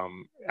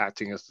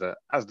acting as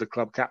the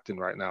club captain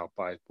right now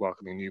by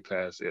welcoming new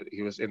players.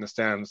 He was in the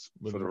stands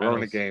for the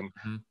Verona game,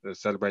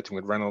 celebrating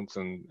with Reynolds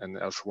and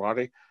El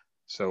Sharawi.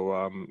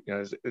 So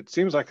it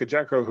seems like a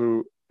Dzeko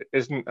who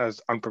isn't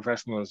as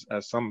unprofessional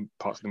as some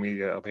parts of the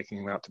media are making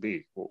him out to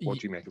be. What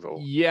do you make of it all?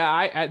 Yeah,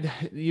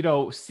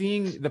 I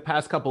seeing the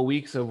past couple of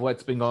weeks of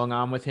what's been going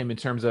on with him in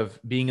terms of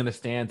being in the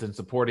stands and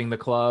supporting the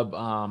club.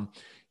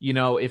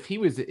 If he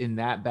was in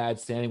that bad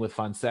standing with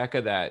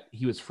Fonseca that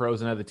he was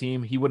frozen out of the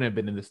team, he wouldn't have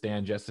been in the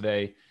stand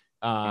yesterday.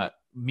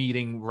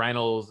 Meeting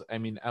Reynolds. I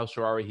mean, El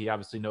Shaarawy, he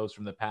obviously knows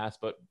from the past,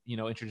 but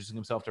introducing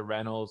himself to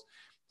Reynolds,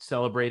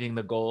 celebrating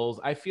the goals.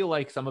 I feel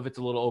like some of it's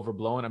a little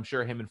overblown. I'm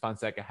sure him and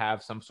Fonseca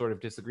have some sort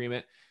of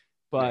disagreement,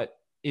 but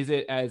is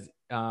it as,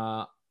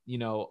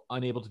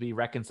 unable to be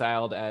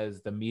reconciled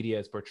as the media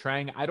is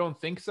portraying? I don't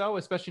think so,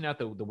 especially now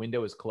that the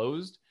window is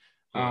closed.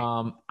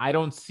 I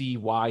don't see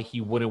why he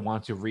wouldn't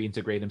want to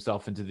reintegrate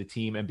himself into the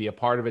team and be a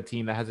part of a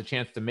team that has a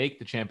chance to make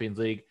the Champions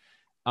League.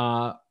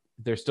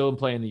 They're still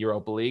playing the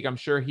Europa League. I'm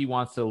sure he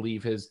wants to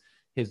leave his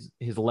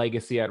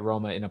legacy at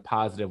Roma in a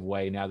positive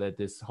way now that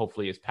this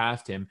hopefully is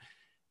past him.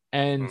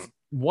 And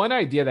one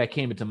idea that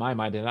came into my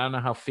mind, and I don't know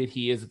how fit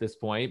he is at this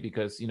point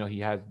because, he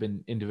has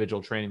been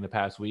individual training the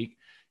past week,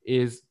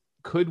 is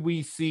could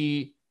we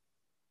see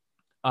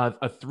a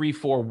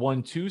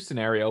 3-4-1-2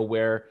 scenario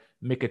where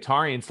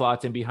Mkhitaryan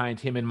slots in behind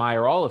him and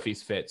Mayoral if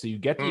he's fit? So you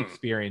get the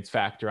experience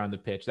factor on the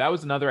pitch. That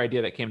was another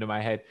idea that came to my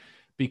head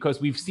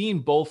because we've seen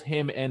both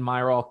him and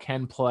Mayoral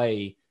can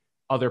play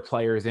other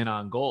players in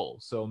on goal.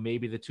 So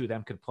maybe the two of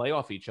them could play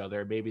off each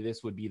other. Maybe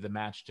this would be the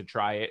match to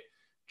try it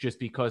just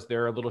because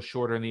they're a little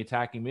shorter in the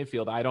attacking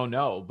midfield. I don't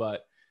know,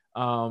 but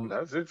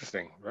that's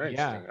interesting. Very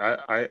interesting.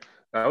 I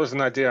that was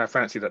an idea I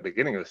fancied at the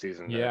beginning of the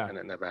season, and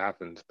it never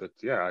happened. But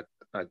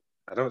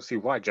I don't see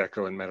why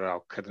Dzeko and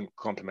Mayoral couldn't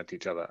complement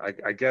each other.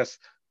 I guess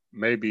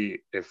maybe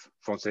if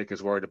Fonseca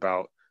is worried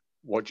about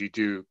what do you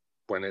do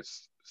when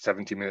it's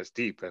 70 minutes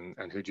deep and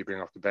who do you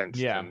bring off the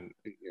bench? And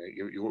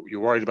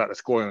you're worried about the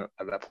scoring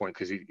at that point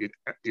because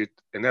you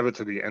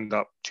inevitably end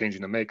up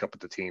changing the makeup of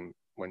the team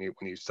when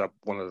you sub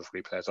one of the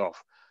three players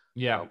off.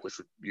 Which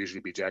would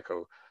usually be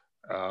Dzeko.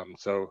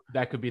 So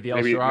that could be the El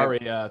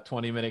Shaarawy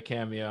 20-minute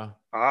cameo.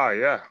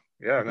 Yeah.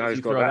 Now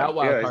he's got that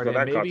wild card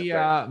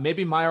in.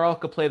 Maybe Mayoral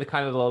could play the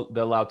kind of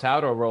the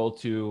Lautaro role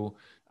to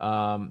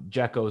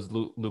Dzeko's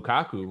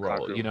Lukaku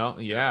role.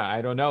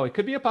 I don't know. It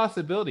could be a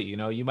possibility.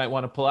 You might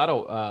want to pull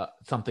out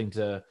something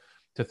to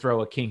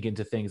throw a kink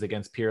into things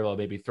against Pirlo.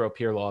 Maybe throw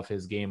Pirlo off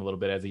his game a little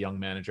bit as a young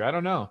manager. I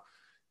don't know.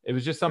 It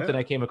was just something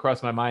that came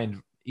across my mind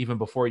even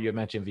before you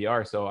mentioned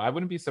VR. So I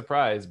wouldn't be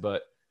surprised,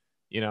 but.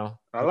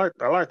 I like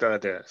that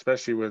idea,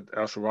 especially with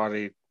El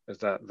Shaarawy as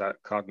that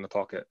card in the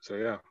pocket.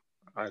 So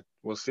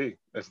we'll see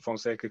if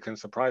Fonseca can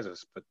surprise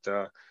us. But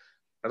that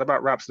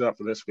about wraps it up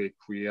for this week.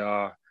 We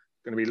are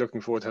going to be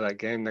looking forward to that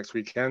game next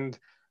weekend,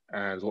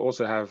 and we'll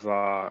also have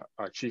our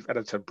chief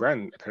editor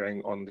Bren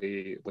appearing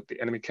with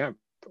the Enemy Camp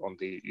on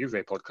the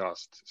Juve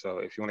podcast. So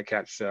if you want to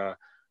catch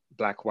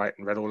Black, White,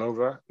 and Red all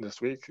over this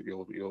week,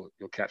 you'll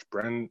catch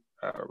Bren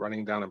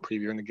running down and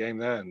previewing the game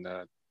there, and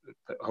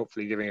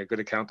hopefully giving a good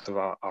account of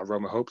our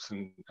Roma hopes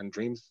and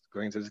dreams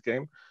going into this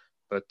game.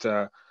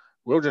 But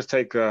we'll just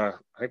take, I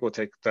think we'll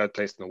take third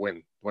place in the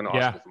win. We're not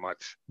asking for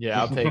much. Yeah,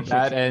 I'll take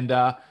that. And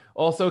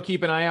also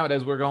keep an eye out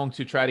as we're going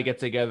to try to get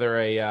together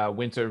a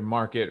winter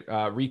market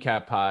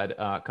recap pod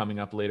coming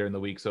up later in the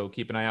week. So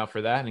keep an eye out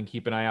for that and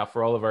keep an eye out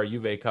for all of our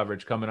Juve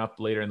coverage coming up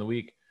later in the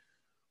week.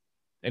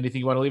 Anything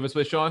you want to leave us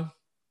with, Sean?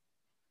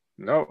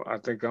 No, I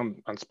think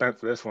I'm spent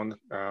for this one.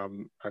 I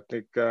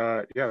think,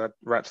 that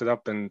wraps it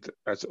up. And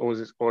as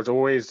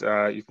always,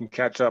 you can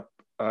catch up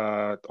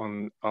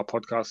on our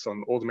podcasts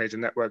on all the major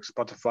networks,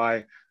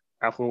 Spotify,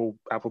 Apple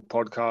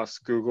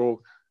Podcasts,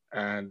 Google.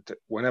 And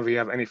whenever you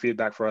have any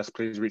feedback for us,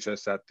 please reach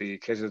us at the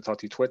Chiesa dei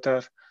Totti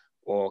Twitter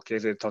or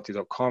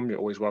chiesatotti.com. You're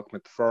always welcome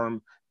at the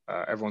forum.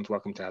 Everyone's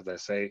welcome to have their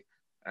say.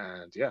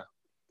 And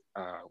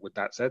with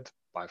that said,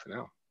 bye for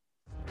now.